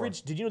Very the poor.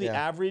 average? Did you know the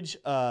average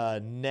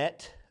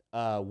net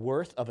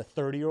worth of a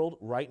 30-year-old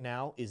right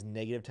now is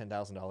negative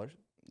 $10,000?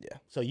 Yeah.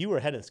 So you were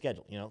ahead of the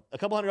schedule. A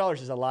couple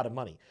 $100 is a lot of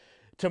money.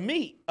 To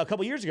me, a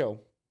couple years ago,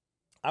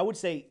 I would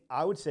say,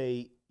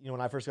 when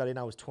I first got in,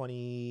 I was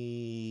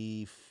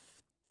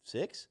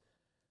 26.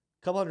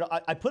 Couple hundred.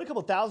 I put a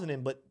couple thousand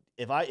in, but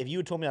if you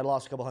had told me I'd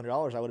lost a couple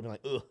 $100, I would have been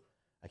like, ugh,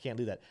 I can't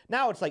do that.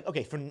 Now it's like,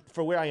 okay,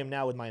 for where I am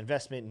now with my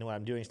investment and what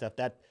I'm doing stuff,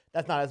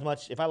 that's not as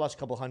much. If I lost a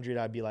couple hundred,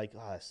 I'd be like,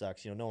 oh, that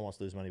sucks. No one wants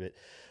to lose money,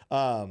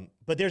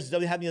 but there's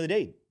we had the other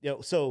day.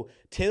 So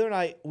Taylor and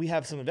I, we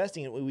have some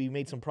investing and we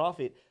made some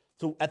profit.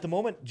 So at the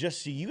moment,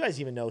 just so you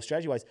guys even know,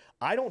 strategy-wise,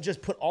 I don't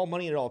just put all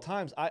money in at all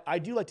times. I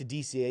do like to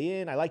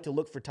DCA in. I like to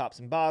look for tops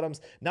and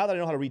bottoms. Now that I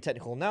know how to read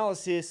technical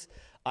analysis,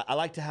 I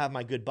like to have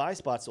my good buy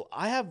spots. So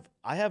I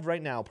have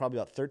right now probably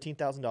about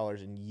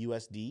 $13,000 in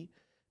USD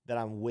that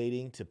I'm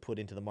waiting to put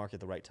into the market at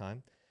the right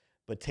time.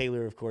 But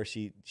Taylor, of course,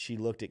 she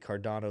looked at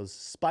Cardano's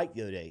spike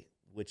the other day,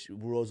 which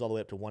rose all the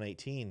way up to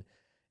 118.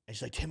 And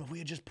she's like, Tim, if we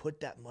had just put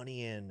that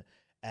money in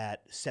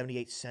at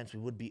 78 cents, we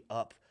would be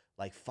up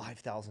like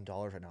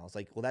 $5,000 right now. It's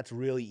like, well, that's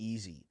really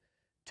easy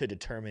to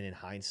determine in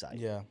hindsight.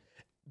 Yeah.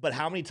 But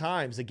how many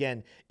times,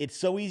 again, it's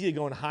so easy to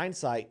go in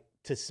hindsight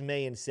to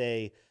Smay and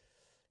say,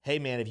 hey,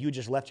 man, if you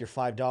just left your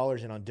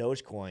 $5 in on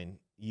Dogecoin,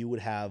 you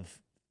would have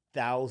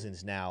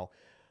thousands now.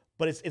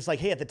 But it's like,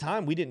 hey, at the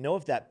time, we didn't know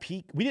if that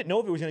peak, we didn't know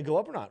if it was going to go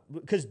up or not,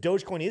 because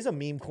Dogecoin is a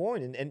meme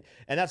coin. And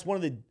that's one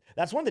of the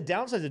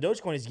downsides of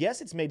Dogecoin is,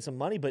 yes, it's made some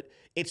money, but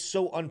it's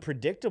so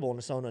unpredictable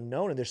and so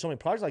unknown. And there's so many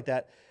projects like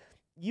that.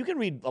 You can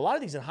read a lot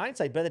of things in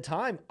hindsight, but at the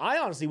time, I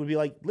honestly would be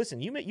like,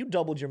 listen, you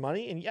doubled your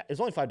money, and yeah,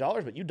 it's only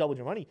 $5, but you doubled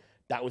your money.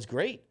 That was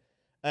great.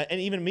 And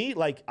even me,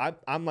 like,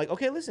 I'm like,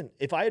 okay, listen,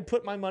 if I had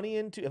put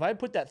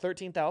that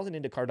 13,000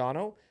 into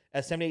Cardano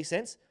at 78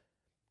 cents,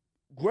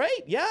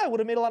 great. Yeah, I would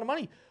have made a lot of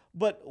money.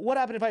 But what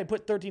happened if I had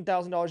put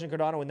 $13,000 in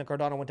Cardano and then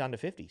Cardano went down to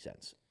 50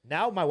 cents?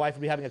 Now my wife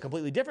would be having a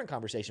completely different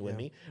conversation with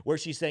me, where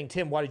she's saying,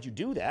 Tim, why did you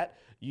do that?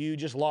 You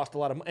just lost a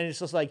lot of money. And it's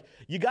just like,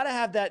 you got to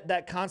have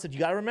that concept. You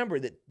got to remember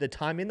that the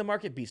time in the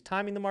market beats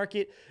timing the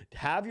market.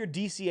 Have your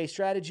DCA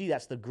strategy.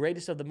 That's the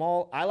greatest of them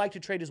all. I like to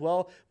trade as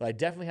well, but I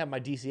definitely have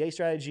my DCA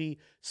strategy.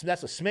 So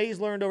that's what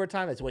Smay's learned over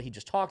time. That's what he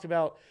just talked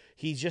about.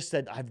 He just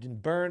said, I've been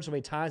burned so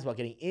many times about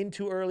getting in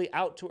too early,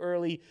 out too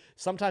early.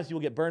 Sometimes people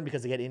get burned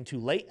because they get in too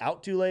late,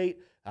 out too late.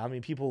 I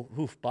mean, people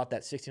who've bought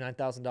that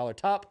 $69,000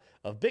 top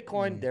of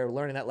Bitcoin, they're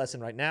learning that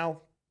lesson right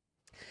now.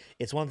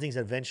 It's one of the things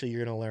that eventually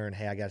you're going to learn,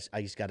 hey,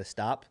 I just got to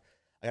stop.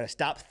 I got to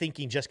stop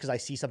thinking just because I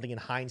see something in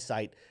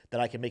hindsight that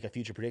I can make a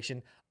future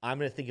prediction. I'm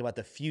going to think about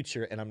the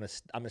future, and I'm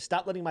going to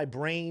stop letting my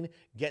brain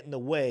get in the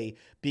way,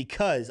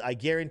 because I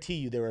guarantee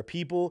you there are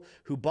people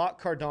who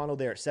bought Cardano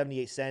there at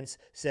 78 cents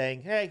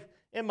saying, hey,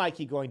 it might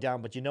keep going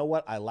down, but you know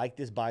what? I like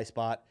this buy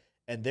spot.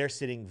 And they're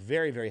sitting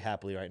very, very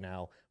happily right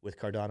now with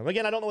Cardano.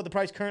 Again, I don't know what the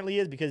price currently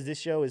is because this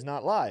show is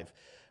not live,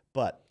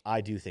 but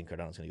I do think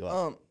Cardano's going to go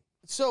up.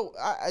 So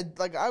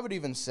I would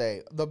even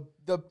say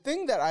the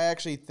thing that I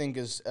actually think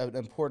is an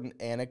important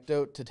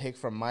anecdote to take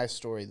from my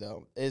story,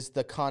 though, is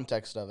the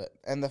context of it.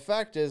 And the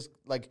fact is,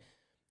 like,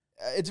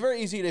 it's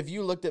very easy if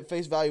you looked at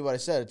face value what I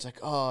said, it's like,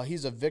 oh,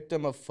 he's a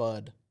victim of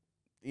FUD.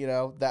 You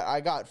know, that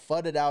I got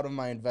fudded out of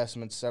my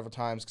investments several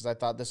times because I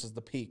thought this is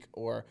the peak,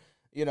 or,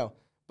 you know.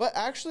 But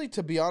actually,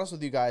 to be honest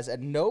with you guys, at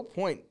no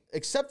point,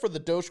 except for the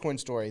Dogecoin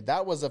story,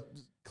 that was a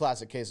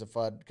classic case of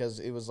FUD, because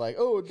it was like,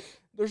 oh,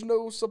 there's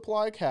no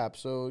supply cap,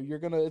 so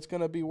it's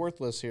gonna be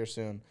worthless here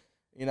soon.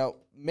 You know,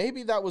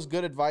 maybe that was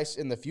good advice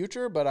in the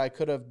future, but I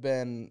could have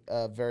been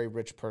a very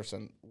rich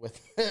person with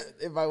it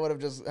if I would have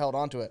just held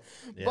on to it.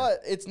 Yeah.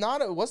 But it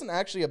wasn't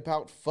actually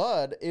about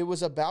FUD. It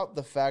was about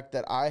the fact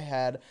that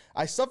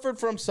I suffered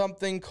from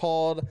something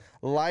called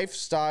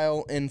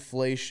lifestyle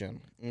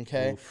inflation.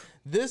 Okay. Oof.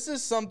 This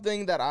is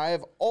something that I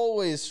have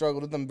always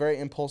struggled with. I'm a very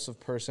impulsive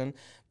person.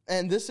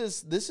 And this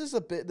is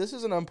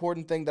an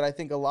important thing that I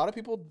think a lot of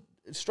people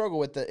struggle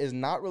with that is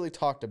not really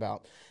talked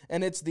about.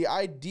 And it's the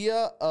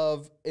idea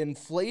of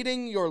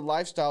inflating your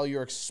lifestyle,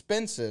 your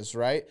expenses,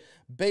 right,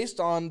 based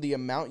on the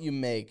amount you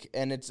make.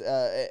 And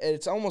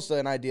it's almost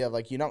an idea of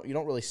like you don't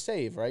really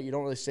save, right? You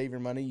don't really save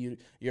your money.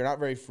 You're not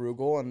very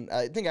frugal. And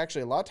I think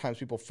actually a lot of times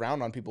people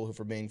frown on people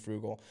for being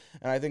frugal.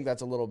 And I think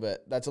that's a little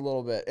bit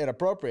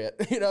inappropriate,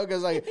 you know,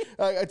 because like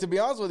to be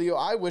honest with you,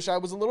 I wish I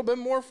was a little bit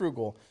more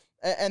frugal.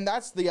 And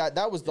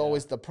that was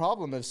always the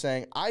problem of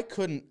saying I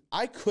couldn't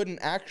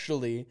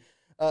actually,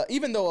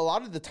 even though a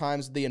lot of the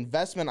times the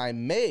investment I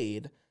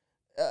made,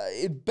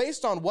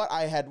 based on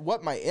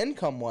what my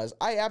income was,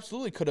 I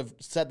absolutely could have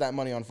set that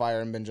money on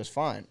fire and been just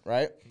fine,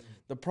 right? Mm-hmm.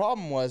 The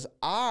problem was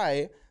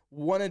I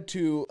wanted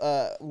to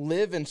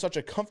live in such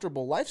a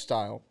comfortable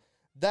lifestyle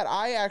that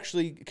I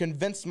actually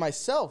convinced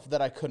myself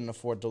that I couldn't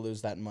afford to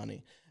lose that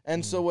money.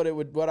 And so what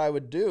I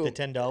would do the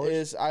 $10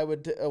 is I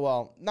would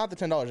not the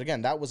 $10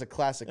 again. That was a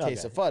classic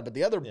case of FUD. But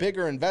the other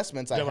bigger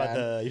investments you're talking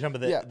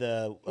about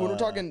the when we're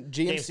talking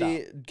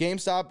GMC,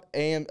 GameStop,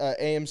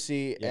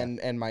 AMC,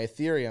 and my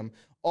Ethereum.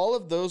 All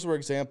of those were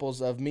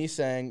examples of me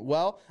saying,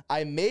 "Well,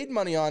 I made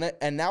money on it,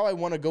 and now I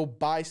want to go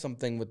buy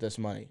something with this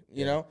money."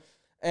 You know,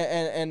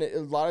 and a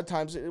lot of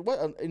times,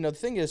 the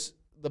thing is,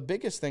 the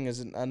biggest thing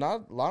is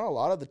not a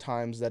lot of the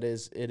times that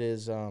it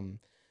is.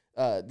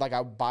 Like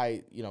I'll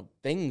buy,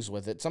 things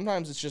with it.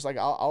 Sometimes it's just like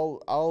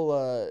I'll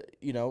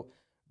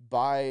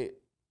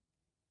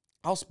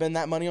spend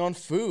that money on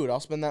food. I'll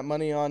spend that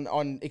money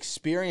on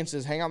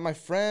experiences, hang out with my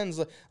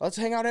friends. Let's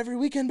hang out every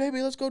weekend,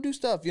 baby. Let's go do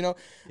stuff.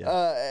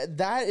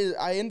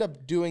 I end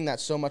up doing that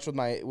so much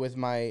with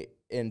my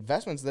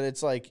investments that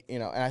it's like,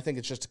 and I think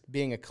it's just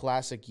being a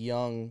classic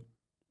young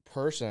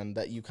person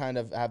that you kind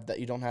of have, that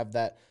you don't have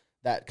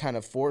that kind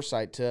of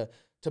foresight to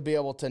be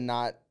able to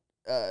not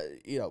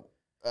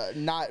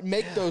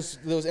make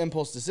those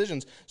impulse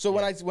decisions. So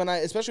when I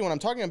especially when I'm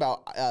talking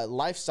about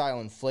lifestyle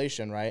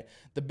inflation, right?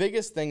 The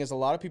biggest thing is a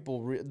lot of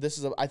people.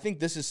 I think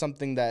this is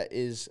something that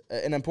is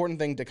an important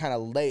thing to kind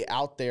of lay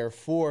out there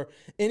for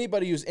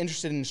anybody who's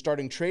interested in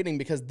starting trading,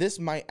 because this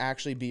might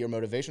actually be your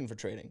motivation for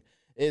trading.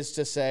 Is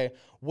to say,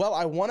 well,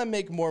 I want to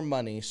make more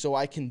money so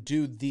I can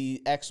do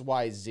the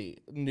XYZ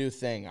new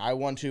thing. I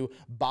want to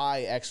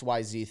buy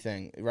XYZ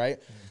thing, right?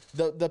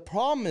 Mm. The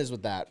problem is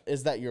with that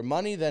is that your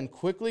money then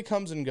quickly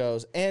comes and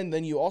goes, and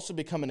then you also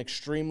become an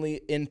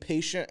extremely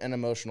impatient and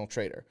emotional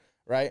trader,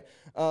 right?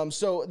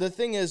 So the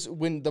thing is,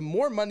 when the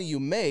more money you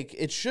make,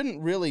 it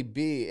shouldn't really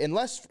be,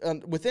 unless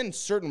within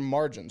certain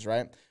margins,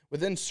 right?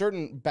 Within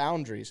certain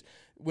boundaries,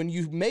 when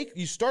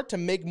you start to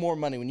make more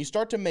money, when you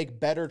start to make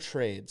better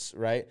trades,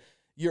 right?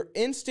 Your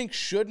instinct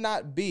should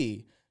not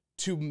be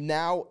to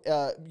now,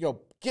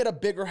 get a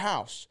bigger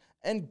house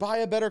and buy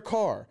a better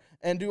car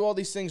and do all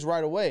these things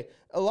right away.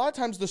 A lot of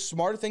times the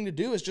smarter thing to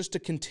do is just to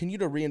continue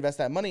to reinvest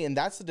that money. And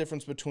that's the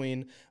difference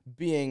between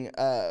being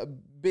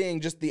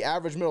just the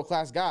average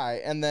middle-class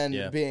guy and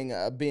then being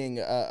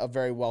a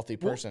very wealthy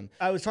person.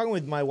 Well, I was talking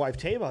with my wife,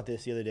 Tay, about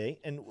this the other day,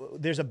 and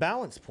there's a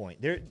balance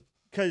point there.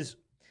 Because,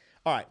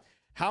 all right,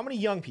 how many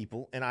young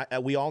people, and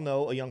we all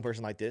know a young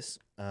person like this,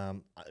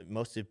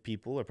 most of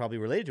people are probably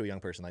related to a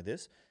young person like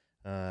this,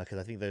 because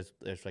I think there's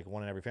like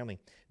one in every family.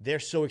 They're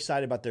so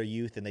excited about their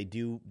youth, and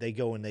they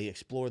go and they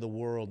explore the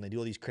world, and they do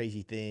all these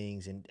crazy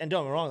things. And don't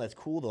get me wrong, that's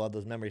cool. They'll have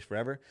those memories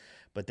forever.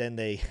 But then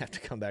they have to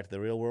come back to the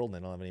real world, and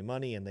they don't have any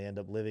money, and they end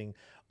up living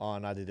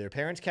on either their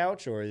parents'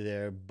 couch or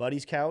their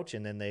buddy's couch,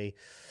 and then they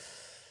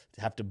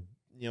have to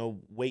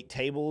wait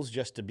tables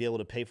just to be able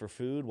to pay for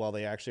food while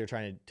they actually are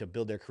trying to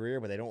build their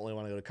career, but they don't really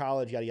want to go to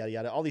college, yada, yada,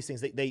 yada. All these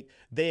things, they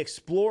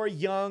explore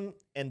young,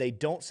 and they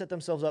don't set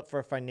themselves up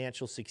for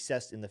financial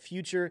success in the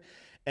future.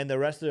 And the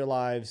rest of their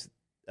lives,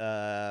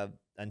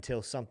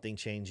 until something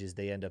changes,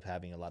 they end up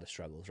having a lot of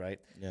struggles, right?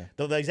 Yeah.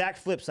 Though the exact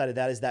flip side of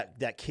that is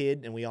that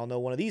kid, and we all know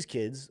one of these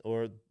kids,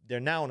 or they're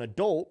now an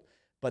adult,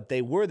 but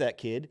they were that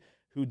kid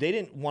who they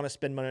didn't want to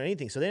spend money on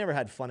anything. So they never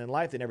had fun in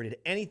life. They never did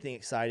anything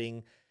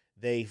exciting.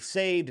 They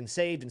saved and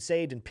saved and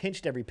saved and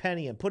pinched every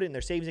penny and put it in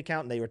their savings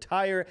account, and they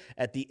retire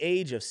at the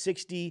age of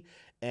 60,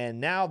 and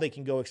now they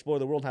can go explore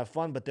the world and have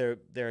fun, but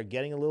they're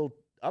getting a little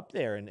up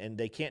there and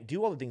they can't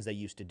do all the things they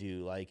used to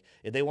do. Like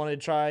if they wanted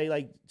to try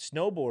like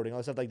snowboarding, all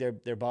that stuff, like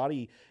their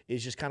body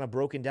is just kind of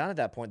broken down at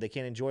that point. They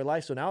can't enjoy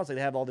life. So now it's like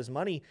they have all this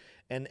money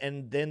and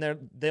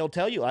then they'll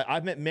tell you,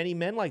 I've met many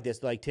men like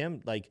this, like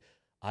Tim, like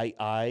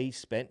I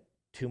spent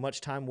too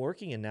much time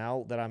working and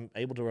now that I'm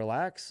able to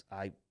relax,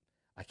 I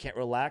can't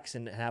relax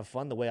and have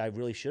fun the way I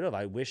really should have.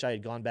 I wish I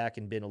had gone back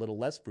and been a little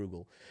less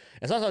frugal.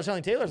 And so I was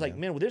telling Taylor, I was like,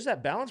 man, well, there's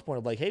that balance point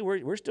of like, hey,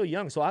 we're still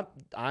young. So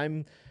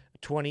I'm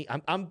 20.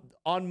 I'm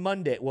on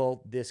Monday.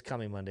 well, this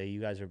coming Monday.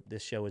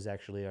 This show is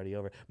actually already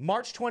over.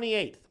 March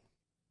 28th.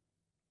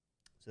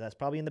 So that's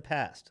probably in the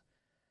past.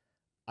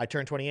 I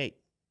turned 28.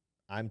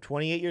 I'm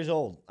 28 years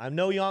old. I'm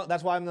no young.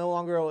 That's why I'm no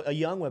longer a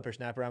young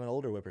whippersnapper. I'm an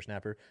older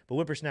whippersnapper. But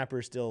whippersnapper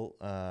is still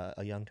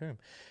a young term.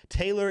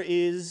 Taylor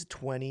is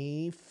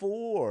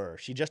 24.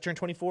 She just turned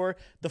 24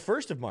 the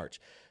 1st of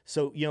March.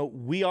 So,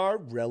 we are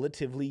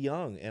relatively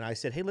young. And I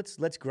said, hey,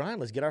 let's grind.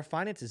 Let's get our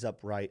finances up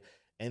right.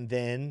 And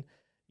then,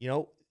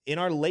 in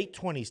our late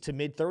 20s to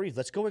mid 30s,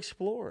 let's go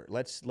explore.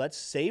 Let's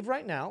save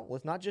right now.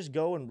 Let's not just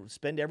go and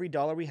spend every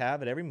dollar we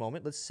have at every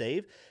moment. Let's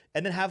save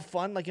and then have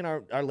fun like in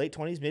our late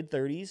 20s, mid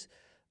 30s.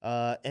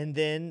 And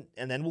then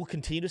we'll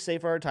continue to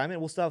save for our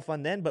retirement. We'll still have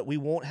fun then, but we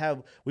won't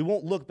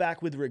look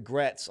back with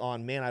regrets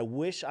on, man, I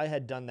wish I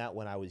had done that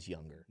when I was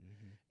younger.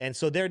 Mm-hmm. And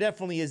so there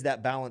definitely is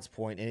that balance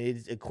point.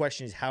 And the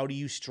question is, how do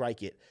you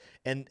strike it?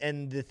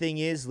 And the thing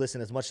is,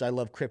 listen, as much as I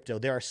love crypto,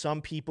 there are some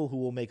people who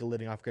will make a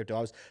living off crypto. I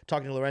was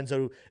talking to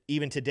Lorenzo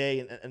even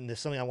today, and there's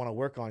something I want to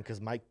work on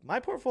because my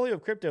portfolio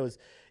of crypto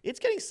it's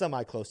getting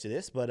semi close to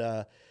this.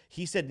 But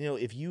he said,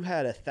 if you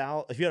had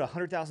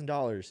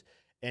 $100,000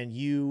 and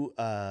you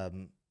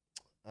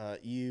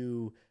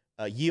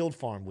yield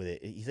farm with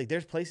it, he's like,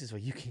 there's places where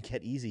you can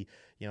get easy,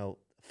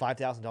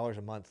 $5,000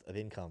 a month of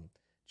income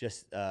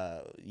just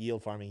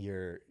yield farming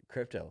your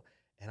crypto.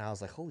 And I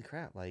was like, holy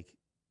crap, like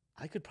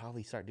I could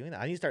probably start doing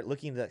that. I need to start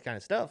looking into that kind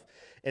of stuff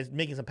and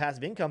making some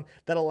passive income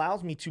that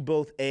allows me to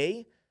both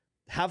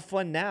have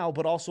fun now,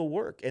 but also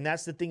work. And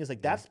that's the thing is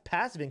like, that's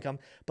passive income.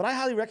 But I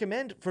highly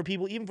recommend for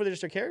people, even for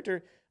just their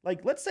character,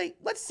 like let's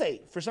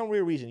say for some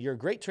weird reason, you're a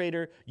great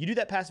trader, you do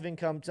that passive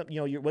income,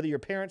 whether your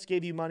parents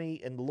gave you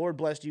money and the Lord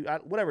blessed you,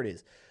 whatever it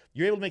is,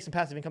 you're able to make some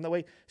passive income that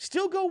way.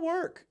 Still go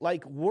work.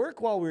 Like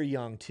work while we're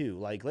young too.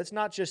 Like let's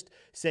not just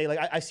say like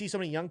I see so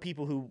many young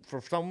people who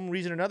for some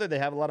reason or another they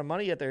have a lot of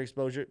money at their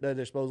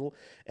disposal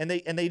and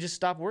they just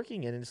stop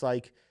working and it's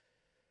like,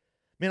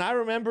 man, I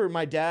remember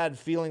my dad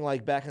feeling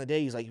like back in the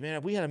day, he's like, man,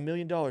 if we had $1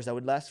 million, that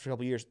would last for a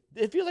couple of years.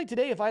 It feels like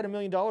today, if I had $1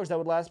 million, that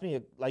would last me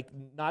like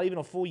not even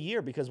a full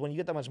year because when you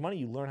get that much money,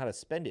 you learn how to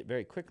spend it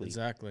very quickly.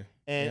 Exactly.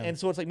 And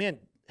so it's like, man,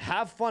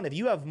 have fun. If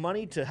you have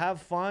money to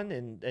have fun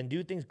and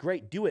do things,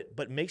 great, do it.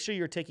 But make sure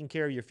you're taking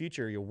care of your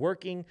future. You're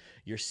working,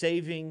 you're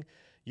saving,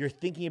 you're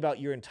thinking about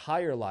your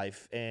entire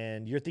life,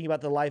 and you're thinking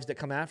about the lives that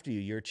come after you,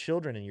 your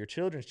children and your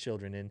children's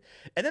children. And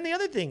then the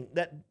other thing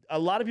that a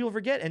lot of people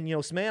forget, and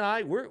Smay and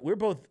I, we're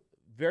both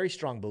very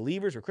strong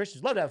believers. We're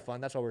Christians. Love to have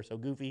fun. That's why we're so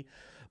goofy.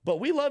 But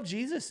we love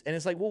Jesus. And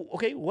it's like, well,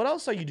 okay, what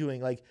else are you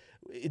doing? Like,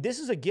 this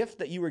is a gift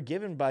that you were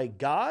given by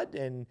God.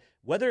 And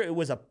whether it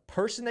was a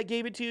person that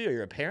gave it to you or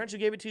your parents who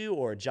gave it to you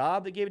or a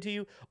job that gave it to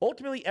you,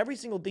 ultimately, every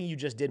single thing you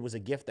just did was a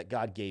gift that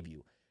God gave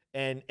you.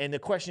 And the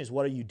question is,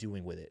 what are you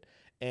doing with it?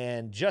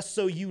 And just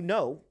so you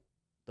know,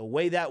 the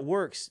way that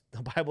works,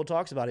 the Bible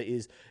talks about it,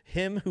 is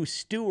him who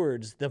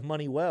stewards the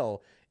money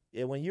well.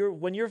 When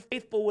you're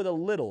faithful with a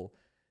little,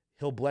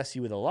 he'll bless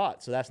you with a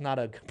lot. So that's not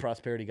a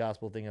prosperity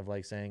gospel thing of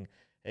like saying,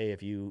 hey,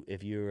 if you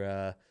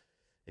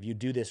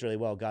do this really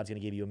well, God's going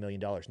to give you $1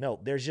 million. No,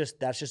 that's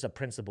just a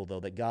principle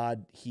though, that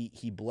God,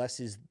 he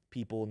blesses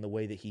people in the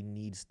way that he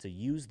needs to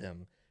use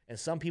them. And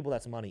some people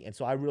that's money. And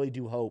so I really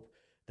do hope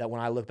that when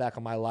I look back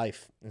on my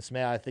life, and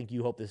Smay, I think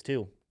you hope this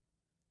too.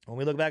 When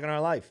we look back on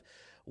our life,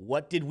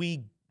 what did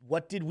we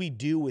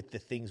do with the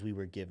things we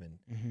were given?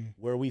 Mm-hmm.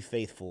 Were we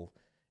faithful?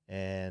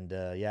 And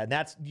and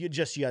that's you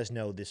guys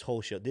know this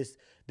whole show.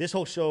 This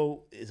whole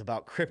show is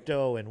about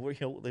crypto, and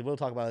we'll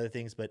talk about other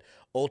things. But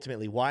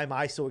ultimately, why am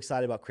I so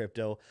excited about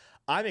crypto?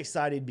 I'm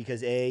excited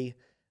because it's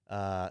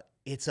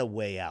a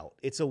way out.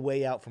 It's a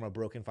way out from a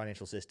broken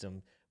financial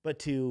system. But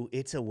two,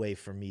 it's a way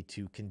for me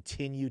to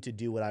continue to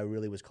do what I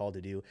really was called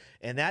to do,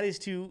 and that is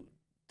to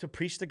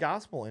preach the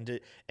gospel and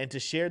to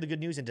share the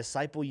good news and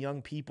disciple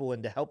young people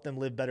and to help them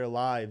live better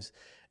lives.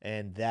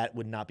 And that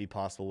would not be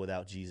possible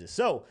without Jesus.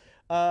 So,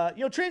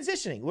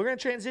 transitioning. We're going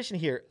to transition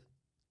here.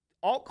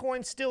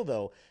 Altcoins still,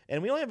 though,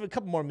 and we only have a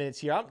couple more minutes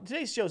here.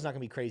 Today's show is not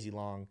going to be crazy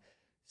long.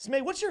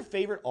 Smay, what's your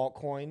favorite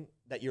altcoin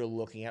that you're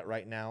looking at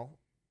right now?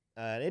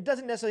 It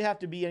doesn't necessarily have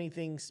to be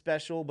anything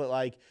special, but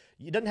like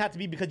it doesn't have to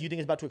be because you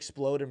think it's about to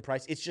explode in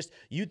price. It's just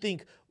you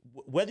think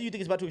whether you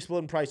think it's about to explode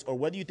in price or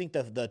whether you think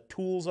the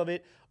tools of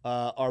it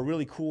are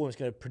really cool and it's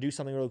going to produce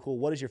something really cool.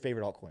 What is your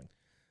favorite altcoin?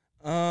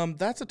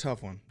 That's a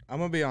tough one. I'm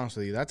going to be honest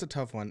with you. That's a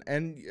tough one.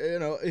 And,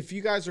 if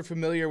you guys are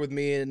familiar with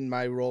me and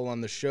my role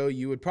on the show,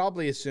 you would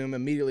probably assume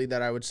immediately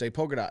that I would say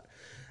Polkadot.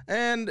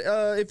 And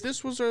if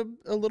this was a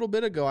little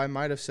bit ago, I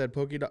might have said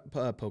polka dot.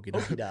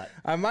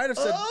 I might have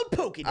said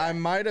polka dot. I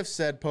might have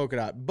said polka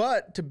dot.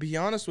 But to be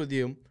honest with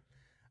you,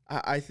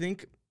 I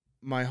think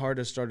my heart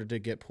has started to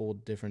get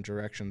pulled different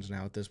directions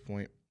now at this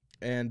point.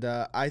 And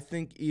I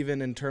think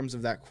even in terms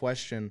of that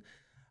question,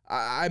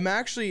 I'm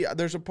actually,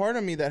 there's a part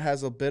of me that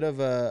has a bit of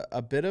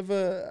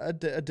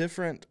a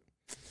different.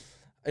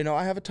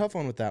 I have a tough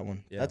one with that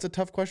one. Yeah. That's a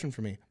tough question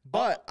for me.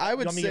 But I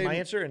would say... You want me to give my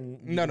answer?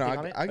 And no,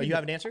 you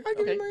have an answer? I'll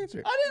give you my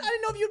answer. I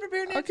didn't know if you had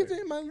prepared an answer. I'll give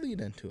you my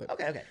lead into it.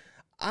 Okay.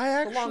 I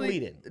actually... a long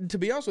lead in. To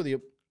be honest with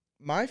you,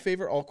 my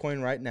favorite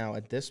altcoin right now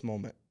at this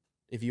moment,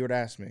 if you were to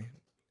ask me,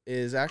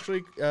 is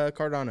actually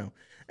Cardano.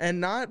 And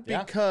not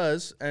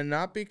because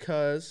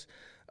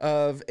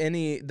of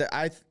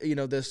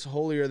this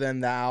holier than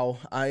thou.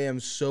 I am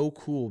so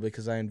cool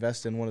because I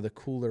invest in one of the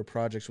cooler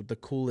projects with the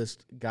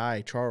coolest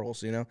guy,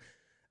 Charles,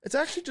 It's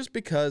actually just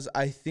because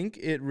I think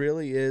it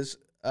really is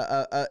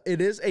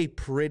it is a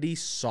pretty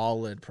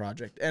solid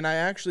project. And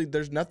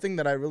there's nothing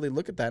that I really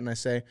look at that and I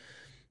say,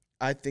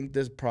 I think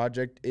this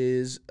project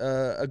is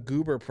a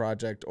goober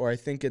project, or I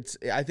think it's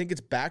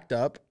backed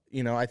up.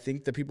 I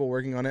think the people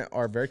working on it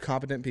are very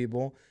competent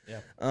people. Yeah.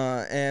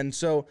 And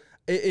so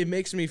it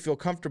makes me feel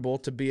comfortable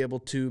to be able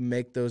to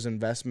make those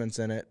investments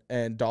in it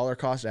and dollar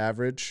cost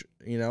average,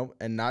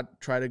 and not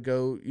try to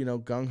go,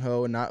 gung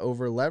ho and not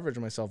over leverage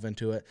myself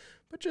into it.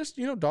 But just,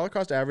 dollar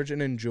cost average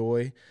and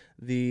enjoy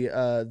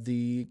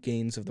the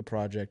gains of the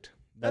project.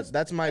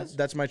 That's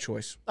my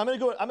choice. I'm gonna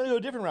go a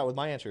different route with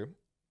my answer,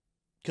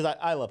 because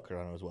I love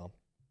Cardano as well.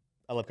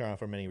 I love Cardano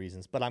for many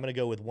reasons, but I'm gonna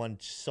go with one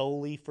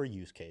solely for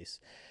use case.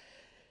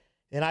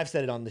 And I've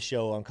said it on the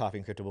show on Coffee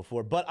and Crypto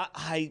before, but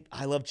I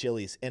love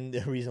Chili's, and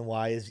the reason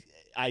why is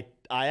I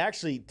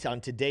actually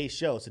on today's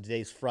show. So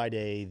today's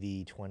Friday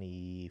the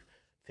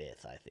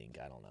 25th, I think.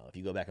 I don't know if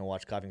you go back and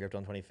watch Coffee and Crypto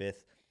on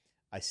 25th.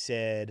 I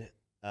said.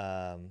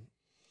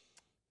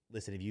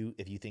 Listen, if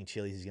you think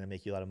Chili's is going to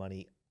make you a lot of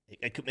money,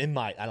 it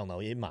might. I don't know.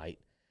 It might.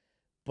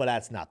 But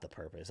that's not the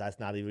purpose. That's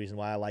not the reason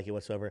why I like it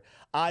whatsoever.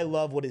 I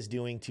love what it's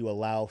doing to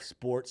allow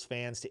sports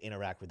fans to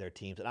interact with their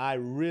teams. And I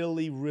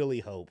really,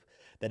 really hope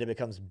that it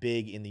becomes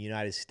big in the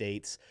United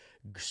States,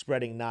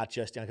 spreading not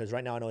just down, because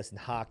right now I know it's in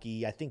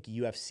hockey. I think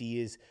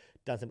UFC has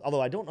done some,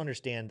 although I don't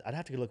understand. I'd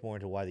have to look more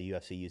into why the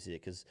UFC uses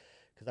it, because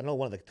I know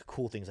one of the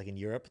cool things, like in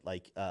Europe,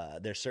 like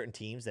there's certain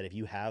teams that if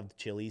you have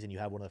Chili's and you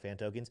have one of the fan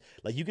tokens,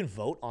 like you can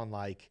vote on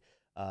like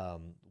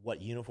what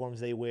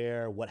uniforms they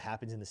wear, what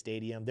happens in the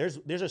stadium. There's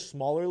a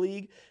smaller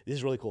league. This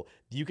is really cool.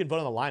 You can vote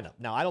on the lineup.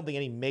 Now, I don't think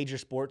any major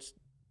sports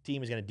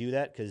team is going to do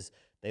that because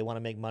they want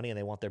to make money and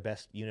they want their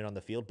best unit on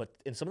the field. But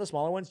in some of the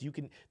smaller ones,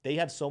 they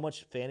have so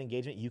much fan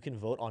engagement. You can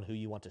vote on who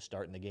you want to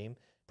start in the game.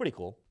 Pretty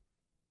cool.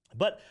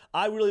 But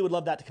I really would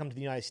love that to come to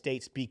the United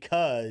States,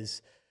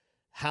 because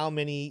how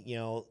many,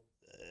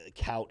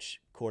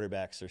 couch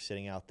quarterbacks are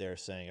sitting out there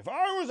saying, if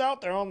I was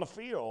out there on the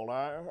field,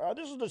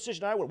 this is the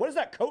decision I would. What is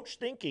that coach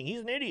thinking?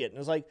 He's an idiot. And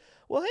it's like,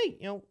 well, hey,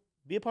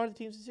 be a part of the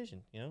team's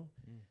decision.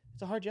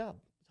 It's a hard job.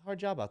 It's a hard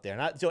job out there.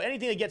 And so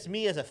anything that gets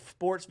me as a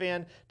sports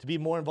fan to be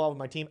more involved with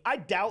my team, I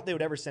doubt they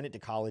would ever send it to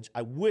college.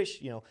 I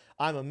wish,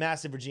 I'm a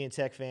massive Virginia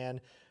Tech fan.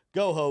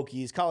 Go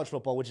Hokies, college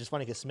football, which is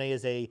funny because Smay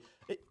is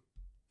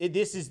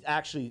this is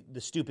actually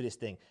the stupidest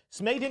thing.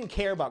 Smay didn't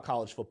care about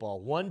college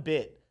football one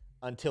bit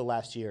until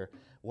last year,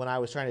 when I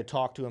was trying to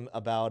talk to him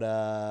about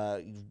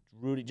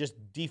just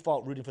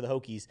default rooting for the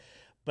Hokies.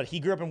 But he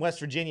grew up in West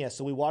Virginia,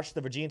 so we watched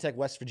the Virginia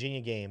Tech-West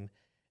Virginia game,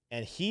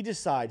 and he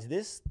decides,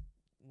 this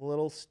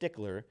little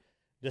stickler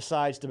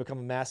decides to become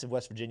a massive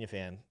West Virginia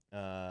fan.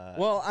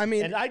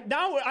 And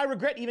I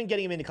regret even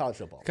getting him into college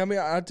football.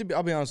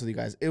 I'll be honest with you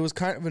guys. It was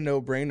kind of a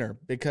no-brainer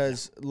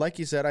because, like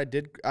you said, I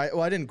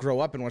didn't grow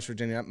up in West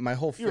Virginia. My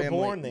whole family. You were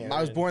born there.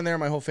 I was born there.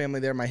 My whole family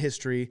there. My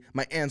history.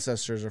 My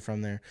ancestors are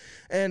from there.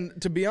 And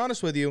to be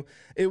honest with you,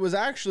 it was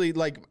actually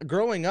like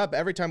growing up.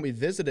 Every time we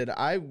visited,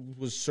 I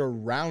was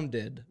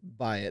surrounded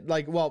by it.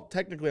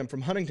 Technically, I'm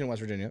from Huntington,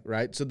 West Virginia,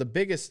 right? So the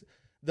biggest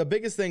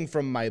thing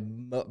from my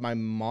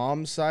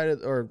mom's side,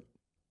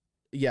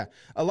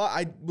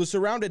 I was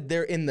surrounded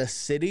there in the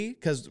city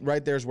because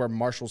right there's where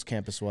Marshall's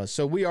campus was.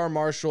 So we are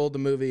Marshall, the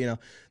movie,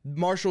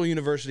 Marshall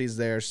University is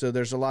there. So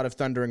there's a lot of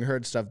Thundering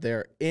Herd stuff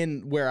there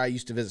in where I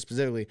used to visit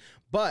specifically.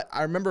 But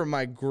I remember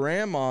my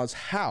grandma's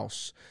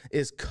house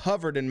is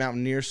covered in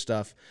Mountaineer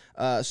stuff.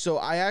 So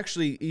I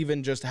actually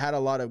even just had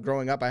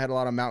growing up, I had a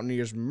lot of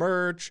Mountaineers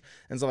merch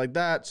and stuff like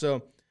that.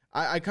 So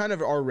I kind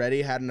of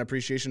already had an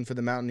appreciation for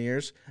the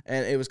Mountaineers,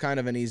 and it was kind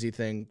of an easy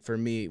thing for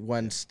me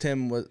once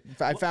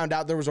I found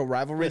out there was a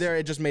rivalry there.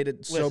 It just made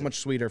it so much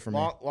sweeter for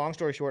me. Long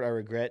story short, I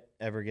regret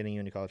ever getting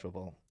you into college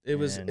football. It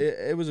was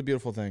a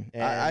beautiful thing.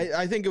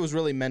 I think it was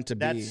really meant to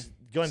be.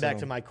 Going back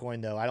to my coin,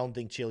 though, I don't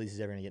think Chili's is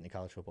ever going to get into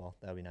college football.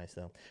 That would be nice,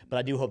 though. But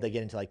I do hope they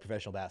get into like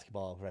professional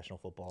basketball, professional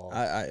football.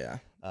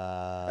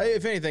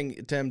 If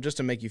anything, Tim, just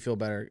to make you feel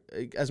better,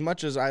 as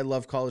much as I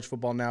love college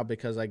football now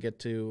because I get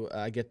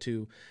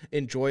to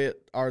enjoy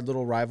it, our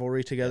little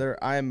rivalry together.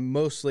 I am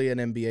mostly an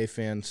NBA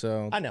fan,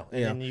 so I know.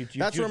 And then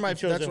that's where my heart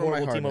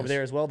team over is.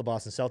 there as well, the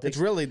Boston Celtics. It's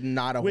really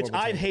not a which horrible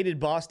I've team. hated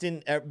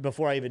Boston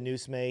before I even knew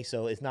Smay,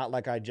 so it's not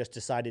like I just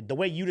decided the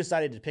way you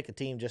decided to pick a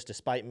team just to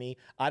spite me.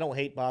 I don't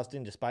hate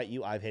Boston despite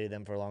you. I've hated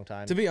them for a long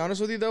time. To be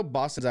honest with you, though,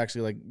 Boston's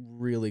actually like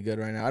really good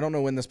right now. I don't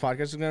know when this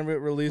podcast is going to be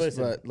released,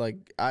 but like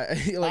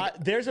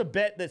there's a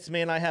bet that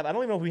Smay and I have. I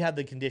don't even know if we have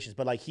the conditions,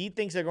 but like he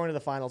thinks they're going to the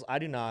finals. I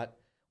do not.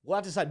 We'll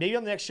have to decide. Maybe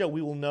on the next show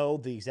we will know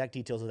the exact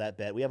details of that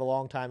bet. We have a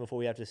long time before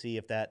we have to see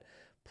if that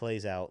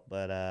plays out.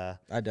 But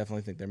I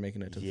definitely think they're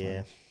making it to the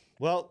final.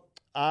 Well,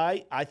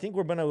 I think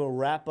we're going to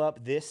wrap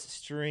up this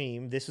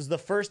stream. This is the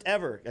first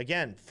ever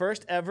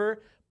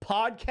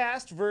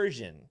podcast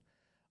version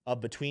of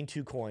Between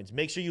Two Coins.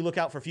 Make sure you look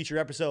out for future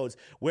episodes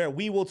where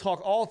we will talk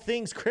all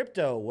things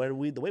crypto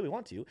the way we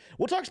want to.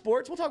 We'll talk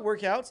sports. We'll talk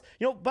workouts.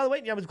 By the way,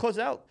 I'm going to close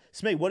it out.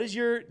 Smay, what is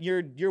your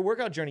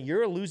workout journey?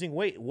 You're losing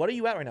weight. What are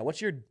you at right now?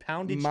 What's your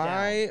poundage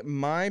down?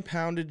 My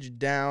poundage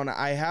down.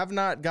 I have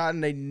not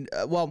gotten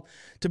well,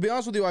 to be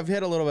honest with you, I've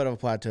hit a little bit of a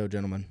plateau,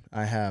 gentlemen.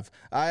 I have.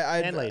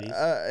 And ladies.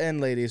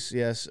 And ladies,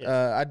 yes.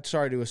 I'm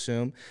sorry to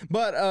assume.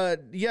 But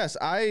yes,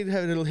 I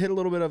have hit a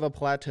little bit of a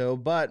plateau,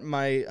 but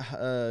my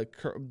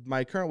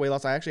current weight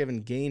loss, I actually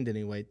haven't gained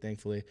any weight,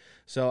 thankfully.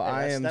 So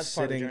I'm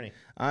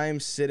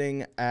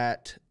sitting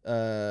at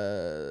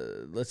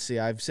let's see,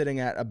 I'm sitting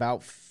at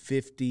about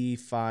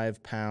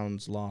 55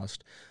 pounds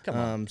lost. Come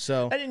on.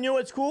 So and you know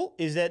what's cool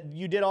is that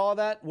you did all of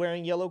that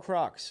wearing yellow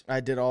Crocs. I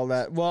did all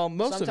that. Well,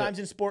 sometimes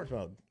in sports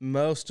mode.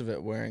 Most of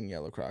it wearing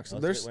yellow Crocs.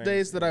 There's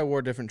days that I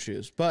wore different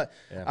shoes, but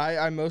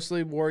I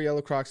mostly wore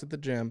yellow Crocs at the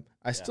gym.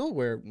 I still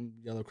wear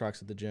yellow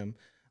Crocs at the gym.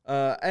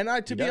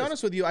 To be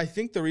honest with you, I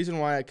think the reason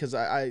why, because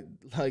I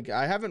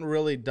haven't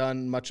really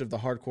done much of the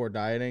hardcore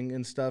dieting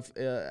and stuff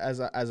as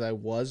I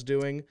was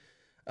doing,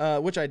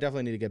 which I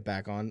definitely need to get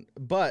back on.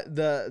 But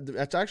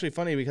that's actually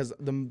funny because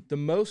the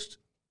most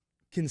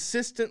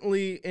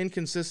consistently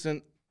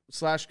inconsistent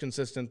 /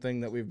 consistent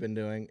thing that we've been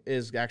doing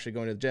is actually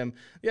going to the gym.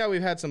 Yeah,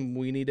 we've had some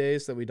weenie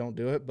days that we don't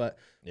do it, but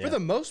for the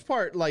most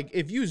part, like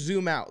if you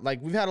zoom out,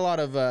 like we've had a lot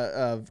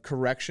of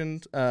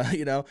corrections,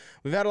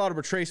 we've had a lot of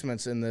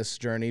retracements in this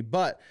journey,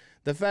 but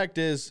the fact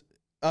is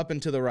up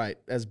and to the right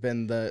has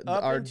been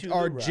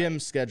our gym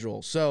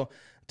schedule. So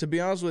to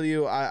be honest with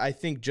you, I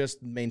think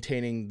just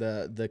maintaining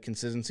the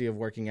consistency of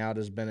working out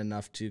has been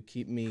enough to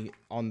keep me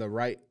on the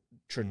right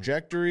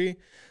trajectory.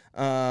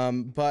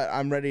 But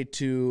I'm ready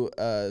to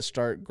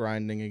start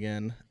grinding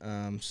again.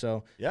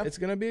 It's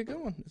gonna be a good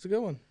one. It's a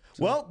good one.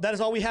 So. Well, that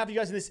is all we have for you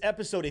guys in this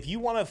episode. If you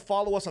want to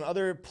follow us on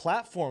other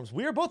platforms,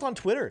 we are both on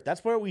Twitter.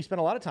 That's where we spend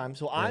a lot of time.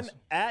 So I'm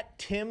at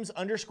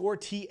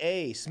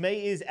Tims_TA.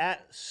 Smay is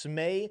at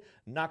Smay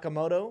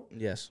Nakamoto.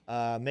 Yes.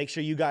 Make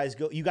sure you guys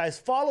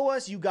follow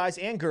us. You guys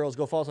and girls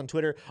go follow us on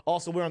Twitter.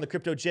 Also, we're on the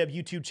Crypto Jeb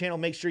YouTube channel.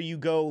 Make sure you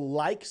go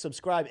like,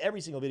 subscribe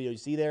every single video you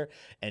see there,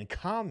 and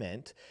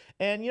comment.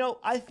 And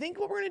I think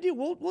what we're gonna do,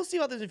 we'll see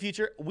about this in the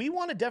future. We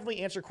want to definitely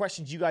answer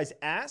questions you guys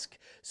ask.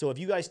 So if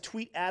you guys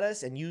tweet at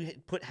us and you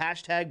put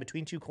hashtag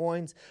Between Two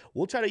Coins,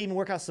 we'll try to even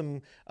work out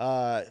some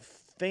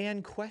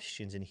fan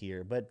questions in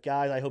here. But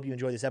guys, I hope you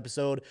enjoyed this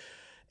episode,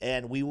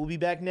 and we will be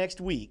back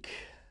next week.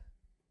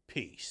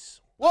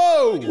 Peace.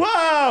 Whoa!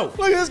 Whoa!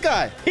 Look at this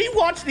guy. He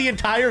watched the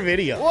entire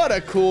video. What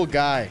a cool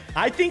guy.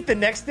 I think the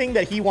next thing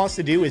that he wants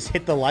to do is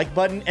hit the like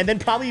button and then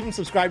probably even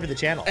subscribe to the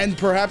channel. And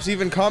perhaps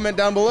even comment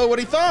down below what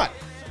he thought.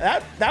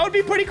 That would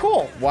be pretty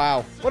cool.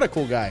 Wow. What a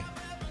cool guy.